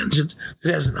some tangent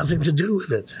that has nothing to do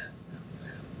with it.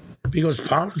 Because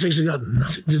politics have got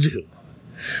nothing to do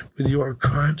with your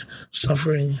current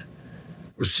suffering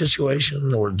or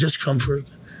situation or discomfort.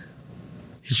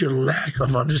 It's your lack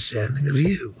of understanding of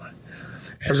you.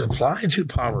 As applied to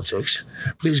politics,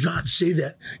 please God, see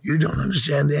that you don't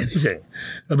understand anything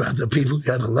about the people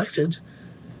you have elected.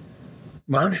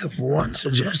 I have one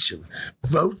suggestion.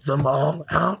 Vote them all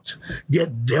out.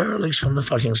 Get derelicts from the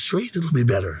fucking street. It'll be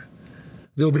better.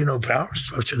 There'll be no power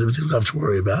structure that you'll have to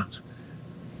worry about.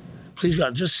 Please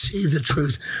God, just see the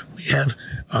truth. We have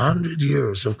 100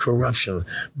 years of corruption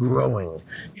growing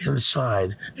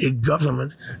inside a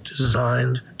government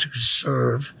designed to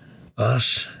serve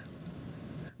us.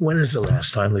 When is the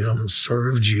last time the government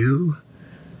served you?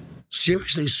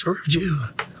 Seriously served you?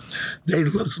 They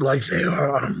look like they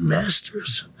are our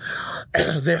masters.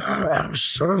 They are our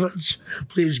servants.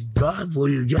 Please God, will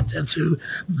you get that through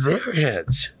their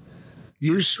heads?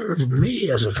 You serve me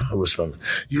as a congressman.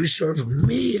 You serve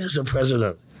me as a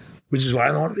president, which is why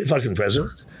I don't want to be a fucking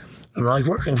president. I don't like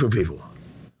working for people.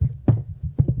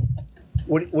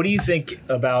 What do you think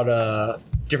about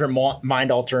different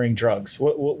mind-altering drugs?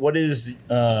 What is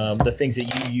the things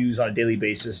that you use on a daily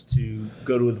basis to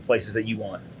go to the places that you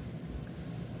want?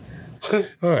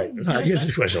 All right, I get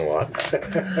this question a lot.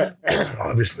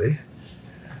 Obviously,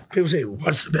 people say,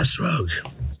 "What's the best drug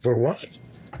for what?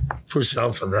 For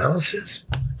self-analysis,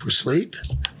 for sleep,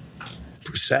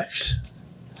 for sex,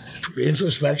 for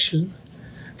introspection,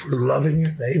 for loving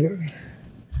your neighbor."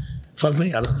 Fuck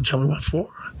me, I don't know. Tell me what for.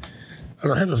 I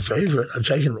don't have a favorite. I've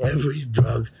taken every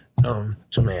drug known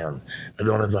to man. I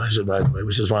don't advise it, by the way,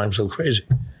 which is why I'm so crazy.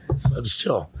 But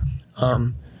still,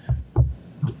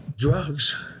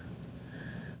 drugs.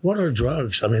 What are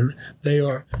drugs? I mean, they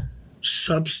are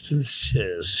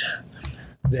substances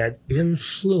that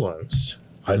influence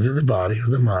either the body or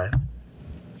the mind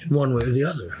in one way or the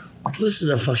other. This is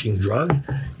a fucking drug.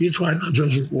 You try not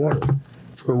drinking water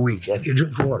for a week and you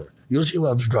drink water. You'll see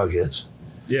what the drug is.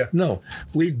 Yeah. No,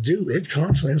 we do it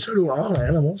constantly, and so do all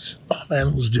animals. All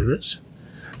animals do this.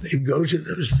 They go to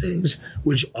those things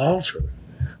which alter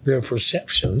their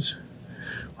perceptions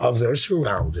of their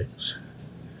surroundings.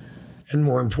 and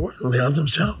more importantly, of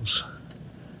themselves.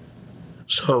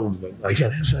 So I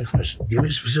can't answer that question. Give me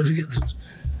a specific instance.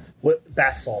 What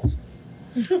bath salts?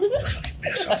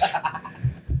 Bath salts.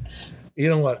 You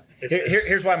know what?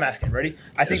 Here's why I'm asking. Ready?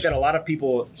 I think that a lot of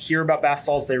people hear about bath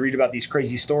salts. They read about these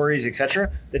crazy stories,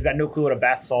 etc. They've got no clue what a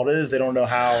bath salt is. They don't know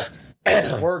how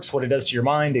it works, what it does to your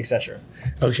mind, etc.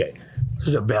 Okay. What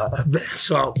is a bath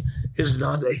salt is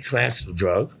not a class of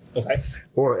drug. Okay.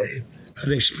 Or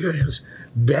an experience.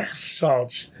 Bath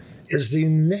salts is the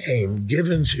name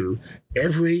given to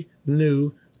every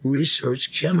new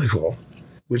research chemical,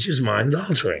 which is mind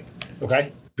altering.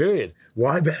 Okay. Period.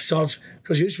 Why bath salts?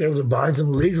 Because you used to be able to buy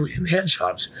them legally in head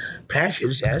shops,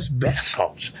 packaged as bath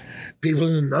salts. People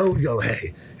in the know would go,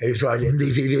 hey, have you tried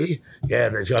MDPV? Yeah,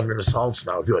 they've got them in the salts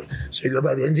now. Good. So you go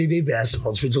buy the MDPV bath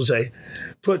salts, which will say,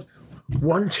 put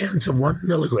 1/10 of 1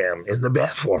 milligram in the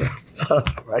bath water,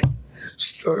 right?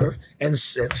 Stir and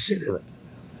sit in it.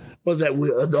 Well,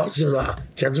 that's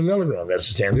 10 of milligram. That's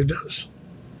the standard dose.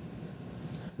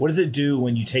 What does it do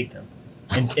when you take them?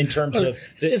 In terms of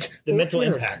the mental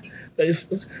impact.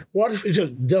 What if we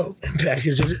took dope and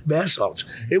packaged it as bath salts?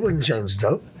 It wouldn't change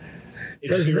dope.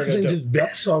 It has nothing to do.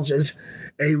 Bath salts is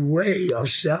a way of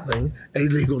selling a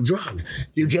legal drug.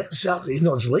 You can't sell it, even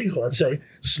though it's legal, and say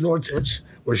snort it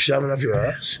or shove it up your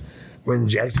ass or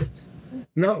inject it.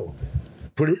 No.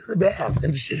 Put it in the bath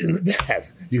and sit in the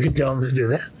bath. You can tell them to do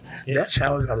that. Yeah. That's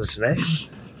how it got its name.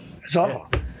 That's all.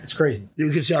 It's crazy.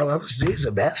 You can sell LSD as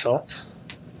a bath salt.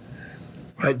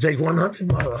 Right, take 100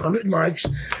 mics,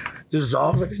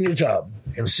 dissolve it in your tub,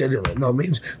 and sit in it. No, it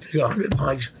means take 100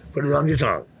 mics, put it on your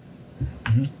tongue.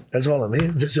 Mm-hmm. That's all it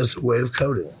means. It's just a way of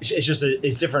coding. It's just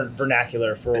it's different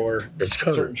vernacular for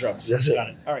certain drugs. That's it. Got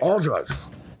it. All right. All drugs.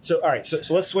 So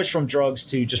let's switch from drugs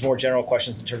to just more general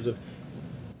questions in terms of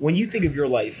when you think of your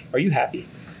life, are you happy?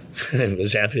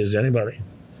 As happy as anybody.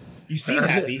 You seem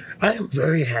happy. I am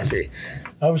very happy.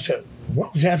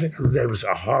 What was happening the other day was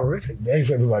a horrific day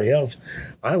for everybody else.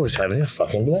 I was having a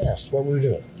fucking blast. What were we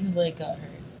doing? Your leg got hurt.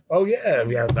 Oh, yeah.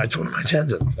 I tore my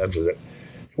tendon after that.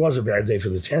 It was a bad day for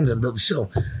the tendon, but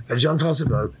still, I jumped off the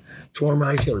boat, tore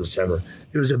my Achilles tendon.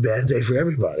 It was a bad day for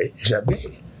everybody except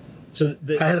me. So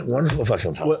I had a wonderful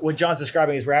fucking time. What John's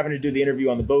describing is we're having to do the interview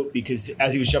on the boat because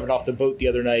as he was jumping off the boat the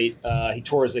other night, he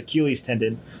tore his Achilles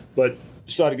tendon, but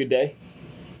still had a good day.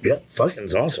 Yep, fucking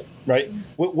it's awesome. Right?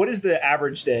 What is the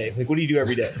average day? Like, what do you do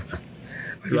every day?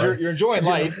 You're enjoying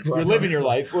life. You're living your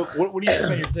life. What do you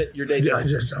spend your day doing? I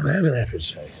just don't have an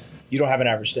average day. You don't have an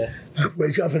average day? I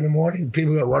wake up in the morning,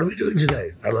 people go, what are we doing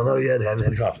today? I don't know yet. I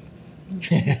haven't had coffee.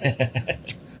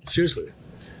 Seriously.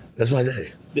 That's my day.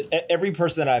 Every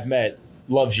person that I've met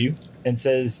loves you and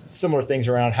says similar things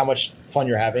around how much fun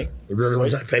you're having. They're the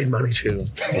ones I paid money to.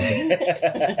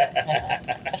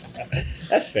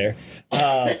 That's fair.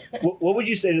 What would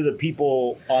you say to the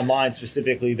people online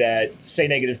specifically that say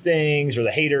negative things or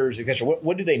the haters, etc.?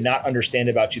 What do they not understand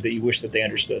about you that you wish that they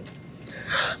understood?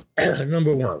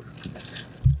 Number one,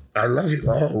 I love you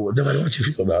all, no matter what you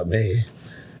feel about me.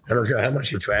 I don't care how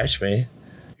much you trash me.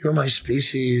 You're my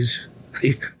species.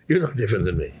 You're no different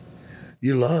than me.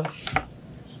 You love.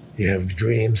 You have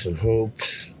dreams and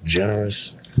hopes,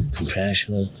 generous,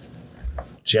 compassionate,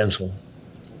 gentle,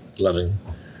 loving.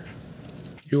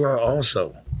 You are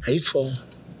also hateful,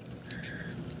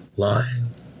 lying,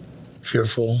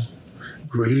 fearful,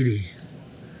 greedy.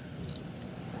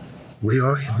 We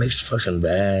are a mixed fucking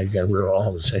bag, and we're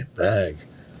all the same bag.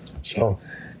 So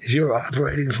if you're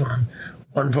operating from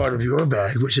one part of your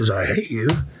bag, which is I hate you,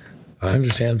 I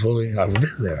understand fully. I've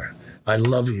been there. I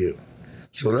love you.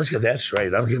 So let's get that straight.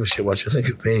 I don't give a shit what you think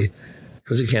of me,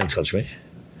 because you can't touch me.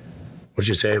 What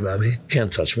you say about me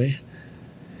can't touch me.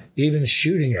 Even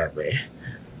shooting at me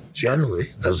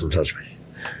generally doesn't touch me.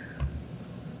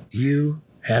 You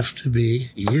have to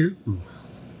be you.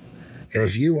 And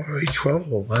if you are a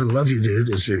troll, I love you, dude.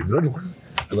 It's a good one.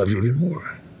 I love you even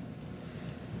more.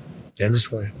 End of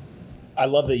story. I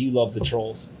love that you love the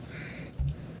trolls.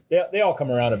 They all come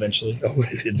around eventually. Oh,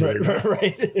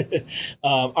 right.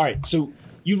 All right. So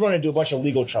you've run into a bunch of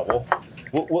legal trouble.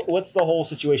 What's the whole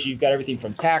situation? You've got everything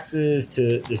from taxes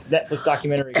to this Netflix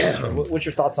documentary. What's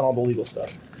your thoughts on all the legal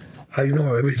stuff? I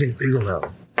ignore everything legal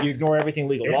now. You ignore everything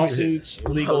legal. Lawsuits,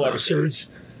 legal lawsuits.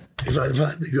 If I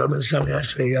find the government's coming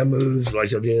after me, I move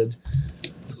like I did.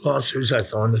 The lawsuits, I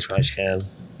throw in the trash can.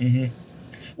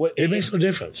 Mm-hmm. It makes no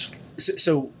difference.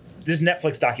 So this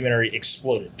Netflix documentary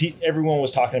exploded. Everyone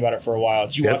was talking about it for a while.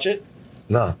 Did you watch it?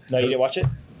 No. No, you didn't watch it?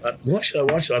 Why should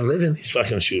I watch it? I live in these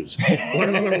fucking shoes. What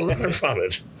am I going to learn from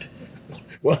it?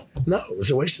 Well, no, it was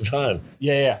a waste of time.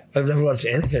 Yeah. I've never watched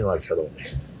anything like that on me.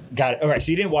 Got it. All right,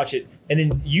 so you didn't watch it. And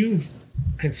then you've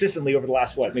consistently over the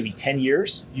last, maybe 10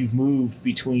 years, you've moved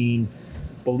between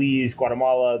Belize,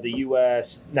 Guatemala, the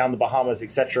U.S., now in the Bahamas,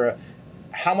 etc.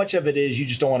 How much of it is you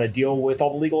just don't want to deal with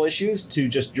all the legal issues to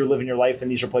just you're living your life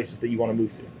and these are places that you want to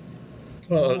move to?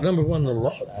 Well, number one, the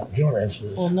law. Do you want to answer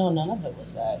this? Well, no, none of it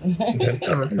was that.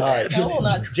 All right.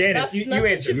 Janice, you since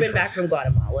answer. you've been back from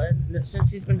Guatemala.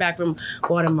 Since he's been back from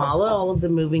Guatemala, all of the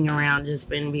moving around has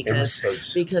been because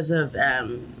of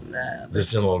the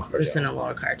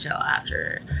Sinaloa cartel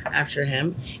after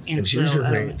him. And she was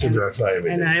with me to verify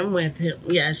everything. And I'm with him,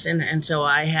 yes. And so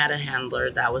I had a handler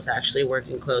that was actually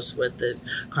working close with the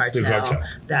cartel.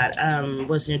 That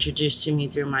was introduced to me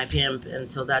through my pimp.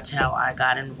 And so that's how I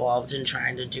got involved in trying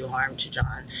to do harm to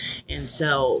John. And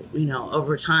so,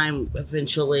 over time,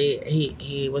 eventually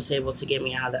he was able to get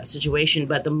me out of that situation.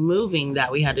 But the moving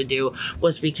that we had to do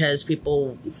was because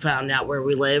people found out where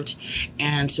we lived.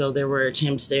 And so there were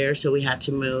attempts there. So we had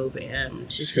to move to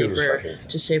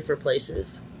safer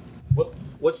places.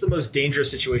 What's the most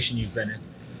dangerous situation you've been in?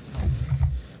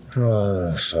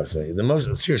 Fuck me.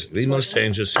 The most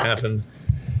dangerous happened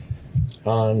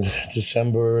on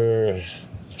December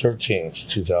 13th,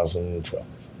 2012.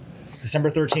 December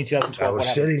 13th, 2012. I was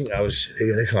sitting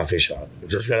in a coffee shop.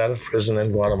 Just got out of prison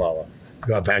in Guatemala.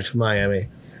 Got back to Miami,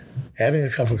 having a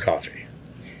cup of coffee.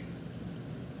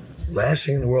 Last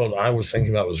thing in the world I was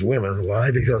thinking about was women.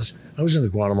 Why? Because I was in the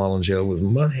Guatemalan jail with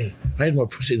money. I had more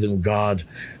pussy than God.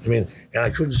 And I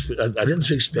didn't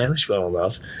speak Spanish well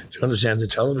enough to understand the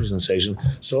television station,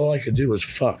 so all I could do was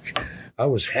fuck. I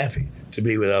was happy to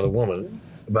be without a woman.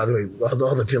 By the way,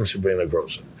 all the pimps are being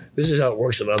aggressive. This is how it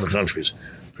works in other countries.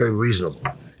 Very reasonable.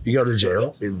 You go to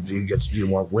jail, you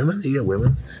want women, you get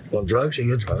women. You want drugs, you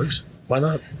get drugs. Why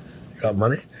not? You got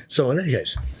money. So in any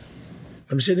case,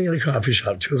 I'm sitting in a coffee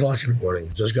shop, 2 o'clock in the morning,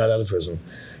 just got out of prison,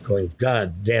 going,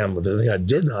 God damn, but the thing I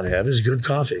did not have is good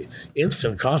coffee.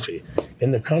 Instant coffee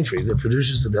in the country that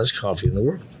produces the best coffee in the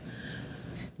world.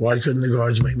 Why couldn't the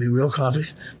guards make me real coffee?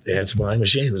 They had to buy a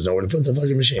machine. There's nowhere to put the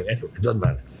fucking machine. Anyway, it doesn't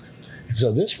matter. And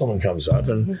so this woman comes up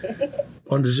and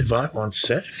wonders if I want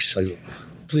sex. I go,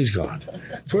 please, God.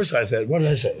 First I said, what did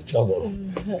I say? Tell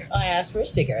them. I asked for a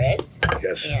cigarette.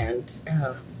 Yes. And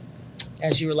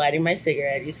as you were lighting my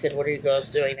cigarette, you said, what are you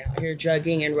girls doing out here?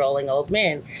 Drugging and rolling old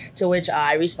men. To which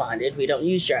I responded, we don't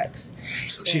use drugs.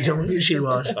 So she told me who she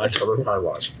was. I told her who I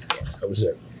was. Yes. That was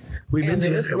it. We've been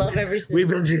together. Love ever since. We've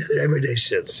been together every day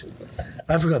since.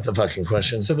 I forgot the fucking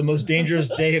question. So the most dangerous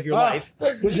day of your life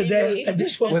was the day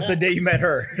was the day you met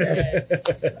her.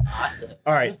 Yes. Awesome.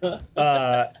 All right.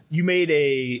 You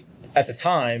made at the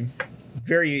time,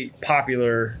 very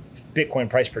popular Bitcoin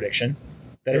price prediction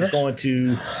that it was going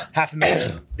to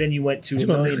 $500,000. Then you went to $1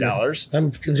 million.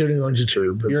 I'm considering going to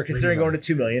 2. But You're considering going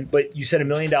to $2 million, but you said $1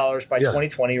 million by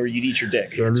 2020 or you'd eat your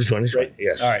dick. Yeah, the 20. Right?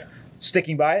 Yes. All right.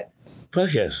 Sticking by it?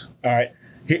 Fuck yes. All right.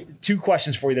 Here, 2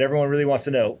 questions for you that everyone really wants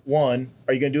to know. One,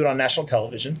 are you going to do it on national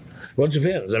television? Well, it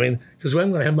depends. Because when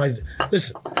I'm going to have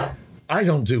listen, I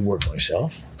don't do work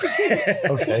myself.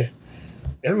 Okay.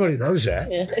 Everybody knows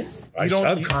that. Yes. I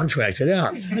subcontract it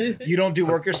out. You don't do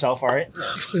work yourself, all right?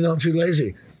 I'm too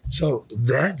lazy. So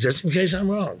that, just in case I'm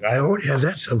wrong, I already have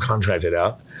that subcontracted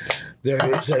out. There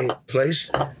is a place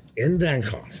in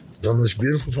Bangkok, one of the most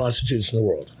beautiful prostitutes in the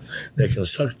world, that can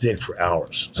suck dick for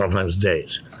hours, sometimes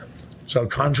days. So I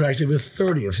contracted with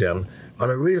 30 of them on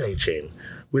a relay team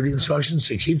with the instructions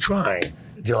to keep trying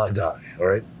until I die, all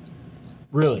right?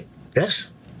 Really? Yes.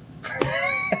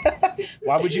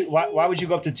 Why would you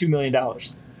go up to $2 million?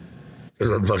 Because it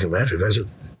doesn't fucking matter, does it?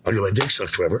 I'll get my dick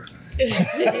sucked forever.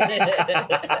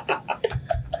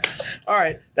 All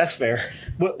right, that's fair.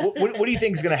 What do you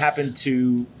think is going to happen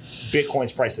to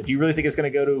Bitcoin's price? Do you really think it's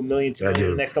going to go to $1 million, $2 million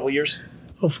in the next couple of years?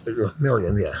 Oh, $1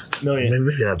 million, yeah. $1 million.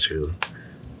 Maybe not 2.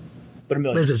 But $1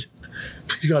 million.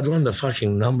 Please God, run the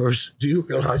fucking numbers. Do you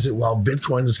realize that while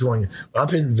Bitcoin is going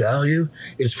up in value,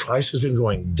 its price has been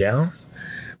going down?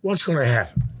 What's going to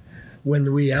happen when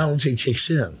the reality kicks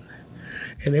in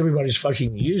and everybody's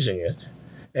fucking using it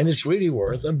and it's really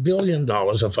worth $1 billion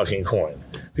a fucking coin?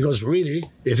 Because really,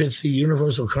 if it's the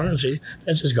universal currency,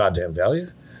 that's its goddamn value.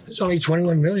 There's only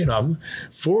 21 million of them.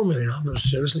 4 million of them are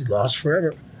seriously lost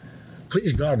forever.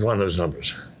 Please God, run those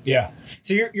numbers. Yeah.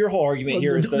 So your whole argument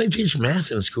here is don't they teach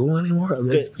math in school anymore?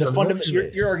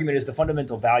 Your argument is the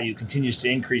fundamental value continues to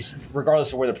increase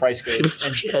regardless of where the price goes,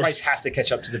 and the price has to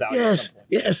catch up to the value.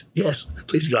 Yes.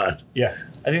 Please God. Yeah,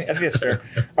 I think that's fair.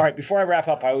 All right. Before I wrap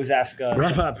up, I always ask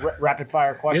rapid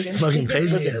fire questions. Fucking paid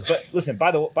me. Listen.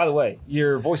 By the way,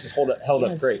 your voice is held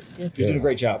up great. Yes. You're doing a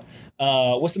great job.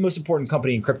 What's the most important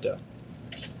company in crypto?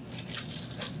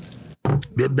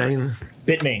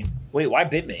 Bitmain. Wait, why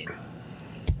Bitmain?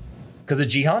 Because of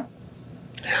Jihan?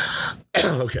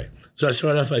 Okay. So I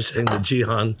start off by saying that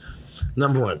Jihan,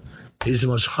 number one, he's the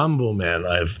most humble man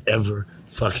I've ever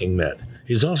fucking met.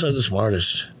 He's also the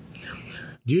smartest.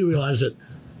 Do you realize that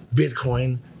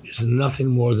Bitcoin is nothing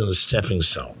more than a stepping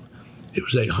stone? It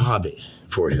was a hobby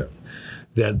for him.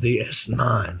 That the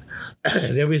S9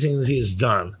 and everything that he has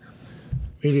done,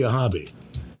 really a hobby.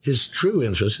 His true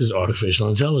interest is artificial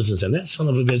intelligence, and that son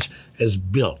of a bitch has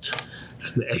built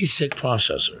an ASIC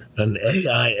processor, an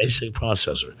AI ASIC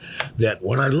processor, that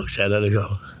when I looked at it, I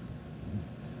go,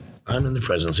 I'm in the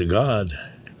presence of God.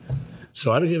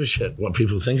 So I don't give a shit what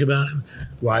people think about him,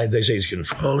 why they say he's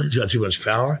controlling, he's got too much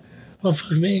power. Well,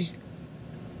 fuck me.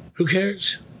 Who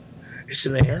cares? It's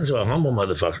in the hands of a humble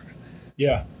motherfucker.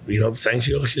 Yeah. Thank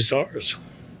you, lucky stars.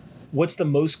 What's the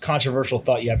most controversial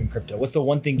thought you have in crypto? What's the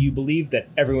one thing you believe that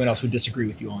everyone else would disagree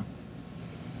with you on?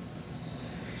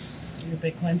 Your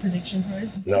Bitcoin prediction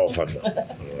first? No, fuck no.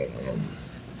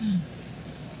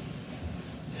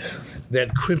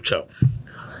 That crypto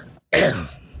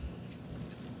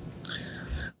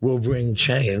will bring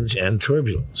change and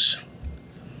turbulence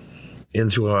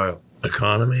into our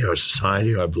economy, our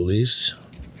society, our beliefs,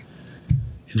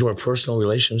 into our personal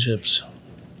relationships,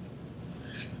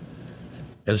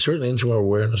 and certainly into our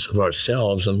awareness of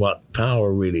ourselves and what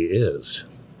power really is,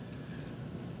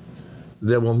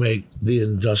 that will make the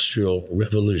Industrial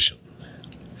Revolution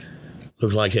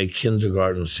look like a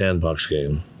kindergarten sandbox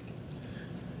game.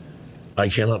 I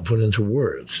cannot put into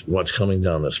words what's coming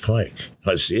down this pike.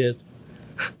 I see it.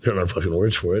 There are no fucking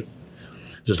words for it.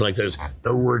 Just like there's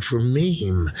no word for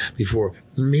meme before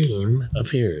meme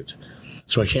appeared.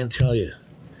 So I can't tell you.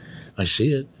 I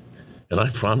see it, and I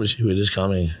promise you it is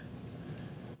coming.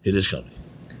 It is coming.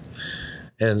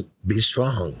 And be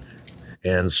strong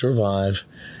and survive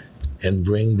and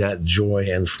bring that joy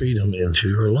and freedom into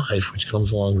your life, which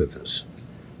comes along with this.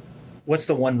 What's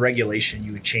the one regulation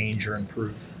you would change or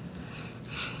improve?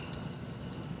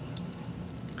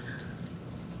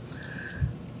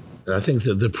 I think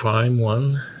that the prime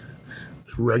one,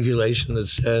 the regulation that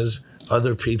says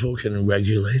other people can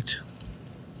regulate.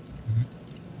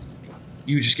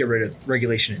 You would just get rid of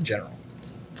regulation in general.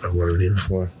 What are we needing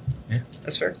for? Yeah,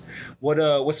 that's fair.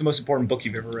 What's the most important book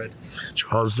you've ever read?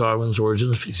 Charles Darwin's Origin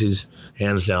of Species,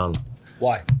 hands down.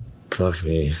 Why? Fuck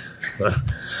me.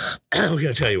 I'm going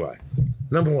to tell you why.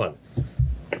 Number one,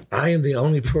 I am the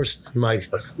only person in my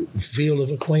field of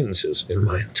acquaintances in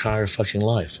my entire fucking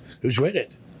life who's read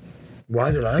it. Why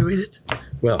did I read it?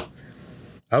 Well,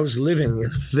 I was living in a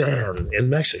van in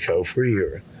Mexico for a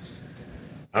year.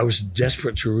 I was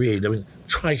desperate to read. I mean,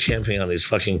 try camping on these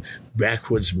fucking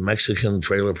backwoods Mexican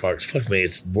trailer parks. Fuck me,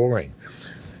 it's boring.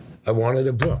 I wanted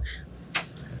a book.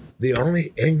 The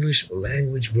only English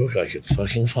language book I could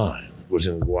fucking find was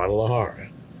in Guadalajara.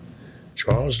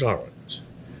 Charles Darwin's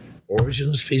Origin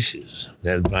of Species,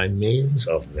 and by means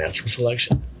of natural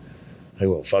selection. I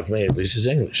go, fuck me, at least it's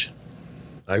English.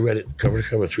 I read it cover to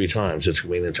cover 3 times. It took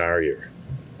me an entire year.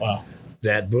 Wow.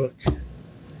 That book,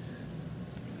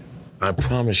 I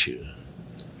promise you,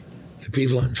 the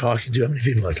people I'm talking to, how many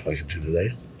people am I talking to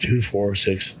today? 2, 4,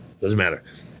 6, doesn't matter.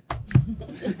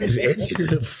 If any of you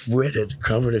have read it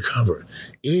cover to cover,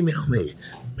 email me,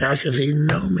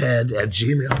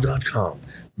 McAfeeNomad@gmail.com.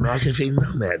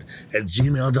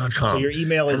 McAfeeNomad@gmail.com. So your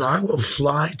email is... And I will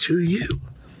fly to you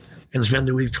and spend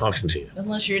a week talking to you.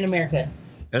 Unless you're in America.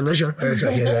 Unless you're in America,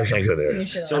 I can't go there.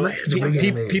 So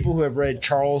people who have read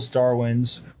Charles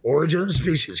Darwin's Origin of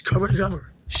Species, cover to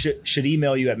cover, should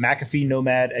email you at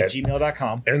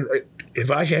McAfeeNomad@gmail.com. And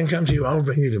if I can't come to you, I'll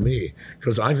bring you to me,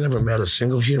 because I've never met a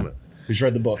single human Who's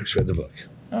read the book? who's read the book.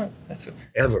 Oh, that's it.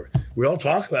 Ever. We all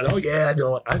talk about it. Oh, yeah, I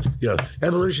know.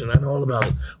 Evolution, I know all about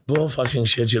it. Bull fucking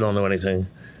shit, you don't know anything.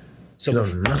 So You know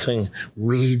nothing.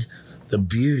 Read the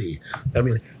beauty. I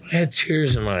mean, I had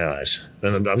tears in my eyes.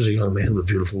 And I was a young man with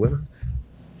beautiful women.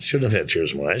 Shouldn't have had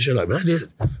tears in my eyes, should I? But I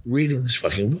did. Reading this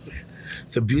fucking book.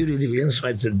 The beauty, the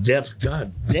insights, the depth.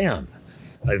 God damn.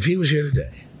 If he was here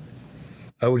today,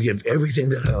 I would give everything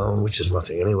that I own, which is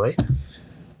nothing anyway,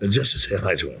 just to say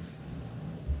hi to him.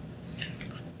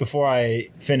 Before I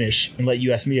finish and let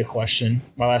you ask me a question,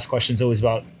 my last question is always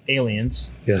about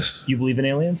aliens. Yes. You believe in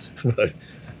aliens?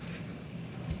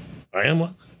 I am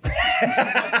one.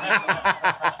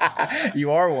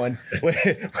 You are one.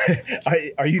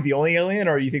 Are you the only alien,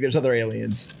 or do you think there's other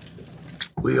aliens?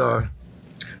 We are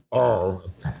all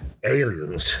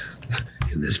aliens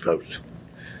in this boat.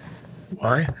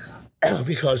 Why?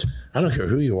 Because I don't care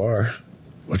who you are,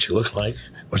 what you look like,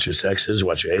 what your sex is,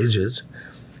 what your age is.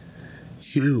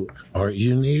 You are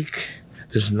unique.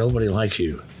 There's nobody like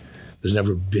you. There's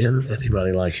never been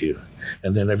anybody like you.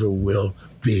 And there never will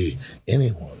be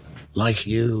anyone like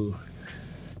you.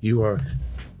 You are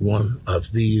one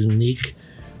of the unique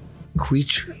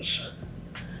creatures,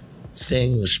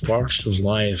 things, sparks of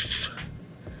life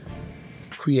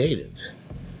created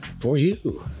for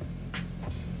you.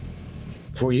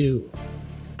 For you.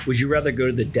 Would you rather go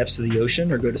to the depths of the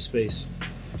ocean or go to space?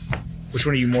 Which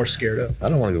one are you more scared of? I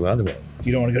don't want to go either one.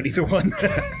 You don't want to go to either one?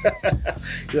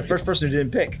 You're the first person who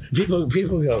didn't pick. People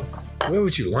go, where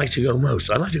would you like to go most?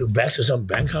 I'd like to go back to some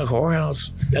Bangkok whorehouse.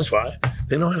 That's why.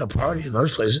 They know how to party in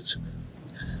those places.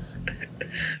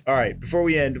 All right, before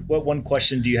we end, what one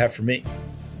question do you have for me?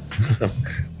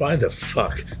 Why the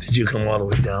fuck did you come all the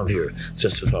way down here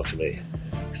just to talk to me?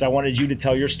 Because I wanted you to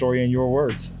tell your story in your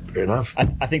words. Fair enough.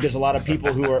 I think there's a lot of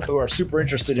people who are super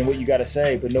interested in what you got to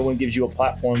say, but no one gives you a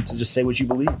platform to just say what you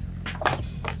believe.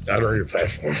 I don't need a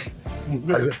platform.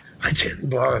 I tend to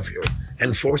bar up here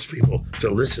and force people to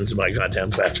listen to my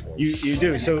goddamn platform. You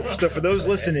do. So for those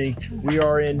listening, we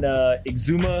are in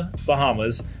Exuma,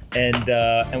 Bahamas,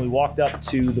 and we walked up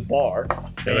to the bar.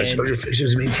 And I showed you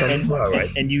pictures of me telling the bar, right?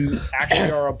 And you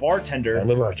actually are a bartender. I'm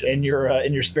a bartender.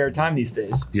 in your spare time these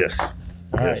days. Yes. All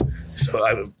yes. right.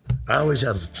 So I always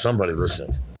have somebody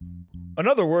listening.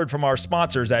 Another word from our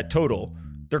sponsors at Total.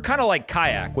 They're kind of like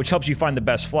Kayak, which helps you find the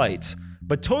best flights.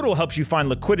 But Total helps you find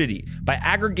liquidity by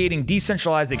aggregating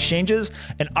decentralized exchanges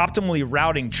and optimally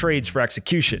routing trades for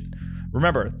execution.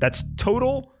 Remember, that's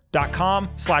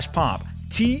total.com/pomp.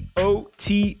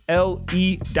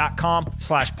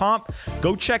 TOTLE.com/pomp.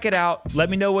 Go check it out. Let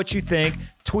me know what you think.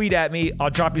 Tweet at me. I'll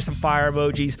drop you some fire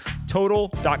emojis.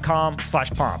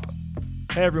 Total.com/pomp.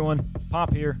 Hey everyone,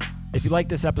 Pomp here. If you like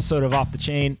this episode of Off the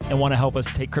Chain and want to help us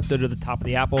take crypto to the top of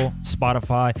the Apple,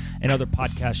 Spotify, and other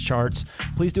podcast charts,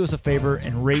 please do us a favor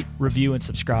and rate, review, and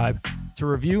subscribe. To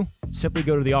review, simply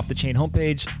go to the Off the Chain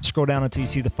homepage, scroll down until you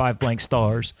see the 5 blank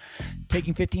stars.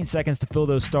 Taking 15 seconds to fill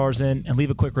those stars in and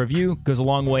leave a quick review goes a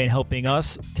long way in helping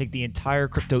us take the entire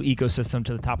crypto ecosystem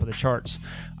to the top of the charts.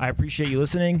 I appreciate you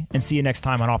listening and see you next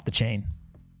time on Off the Chain.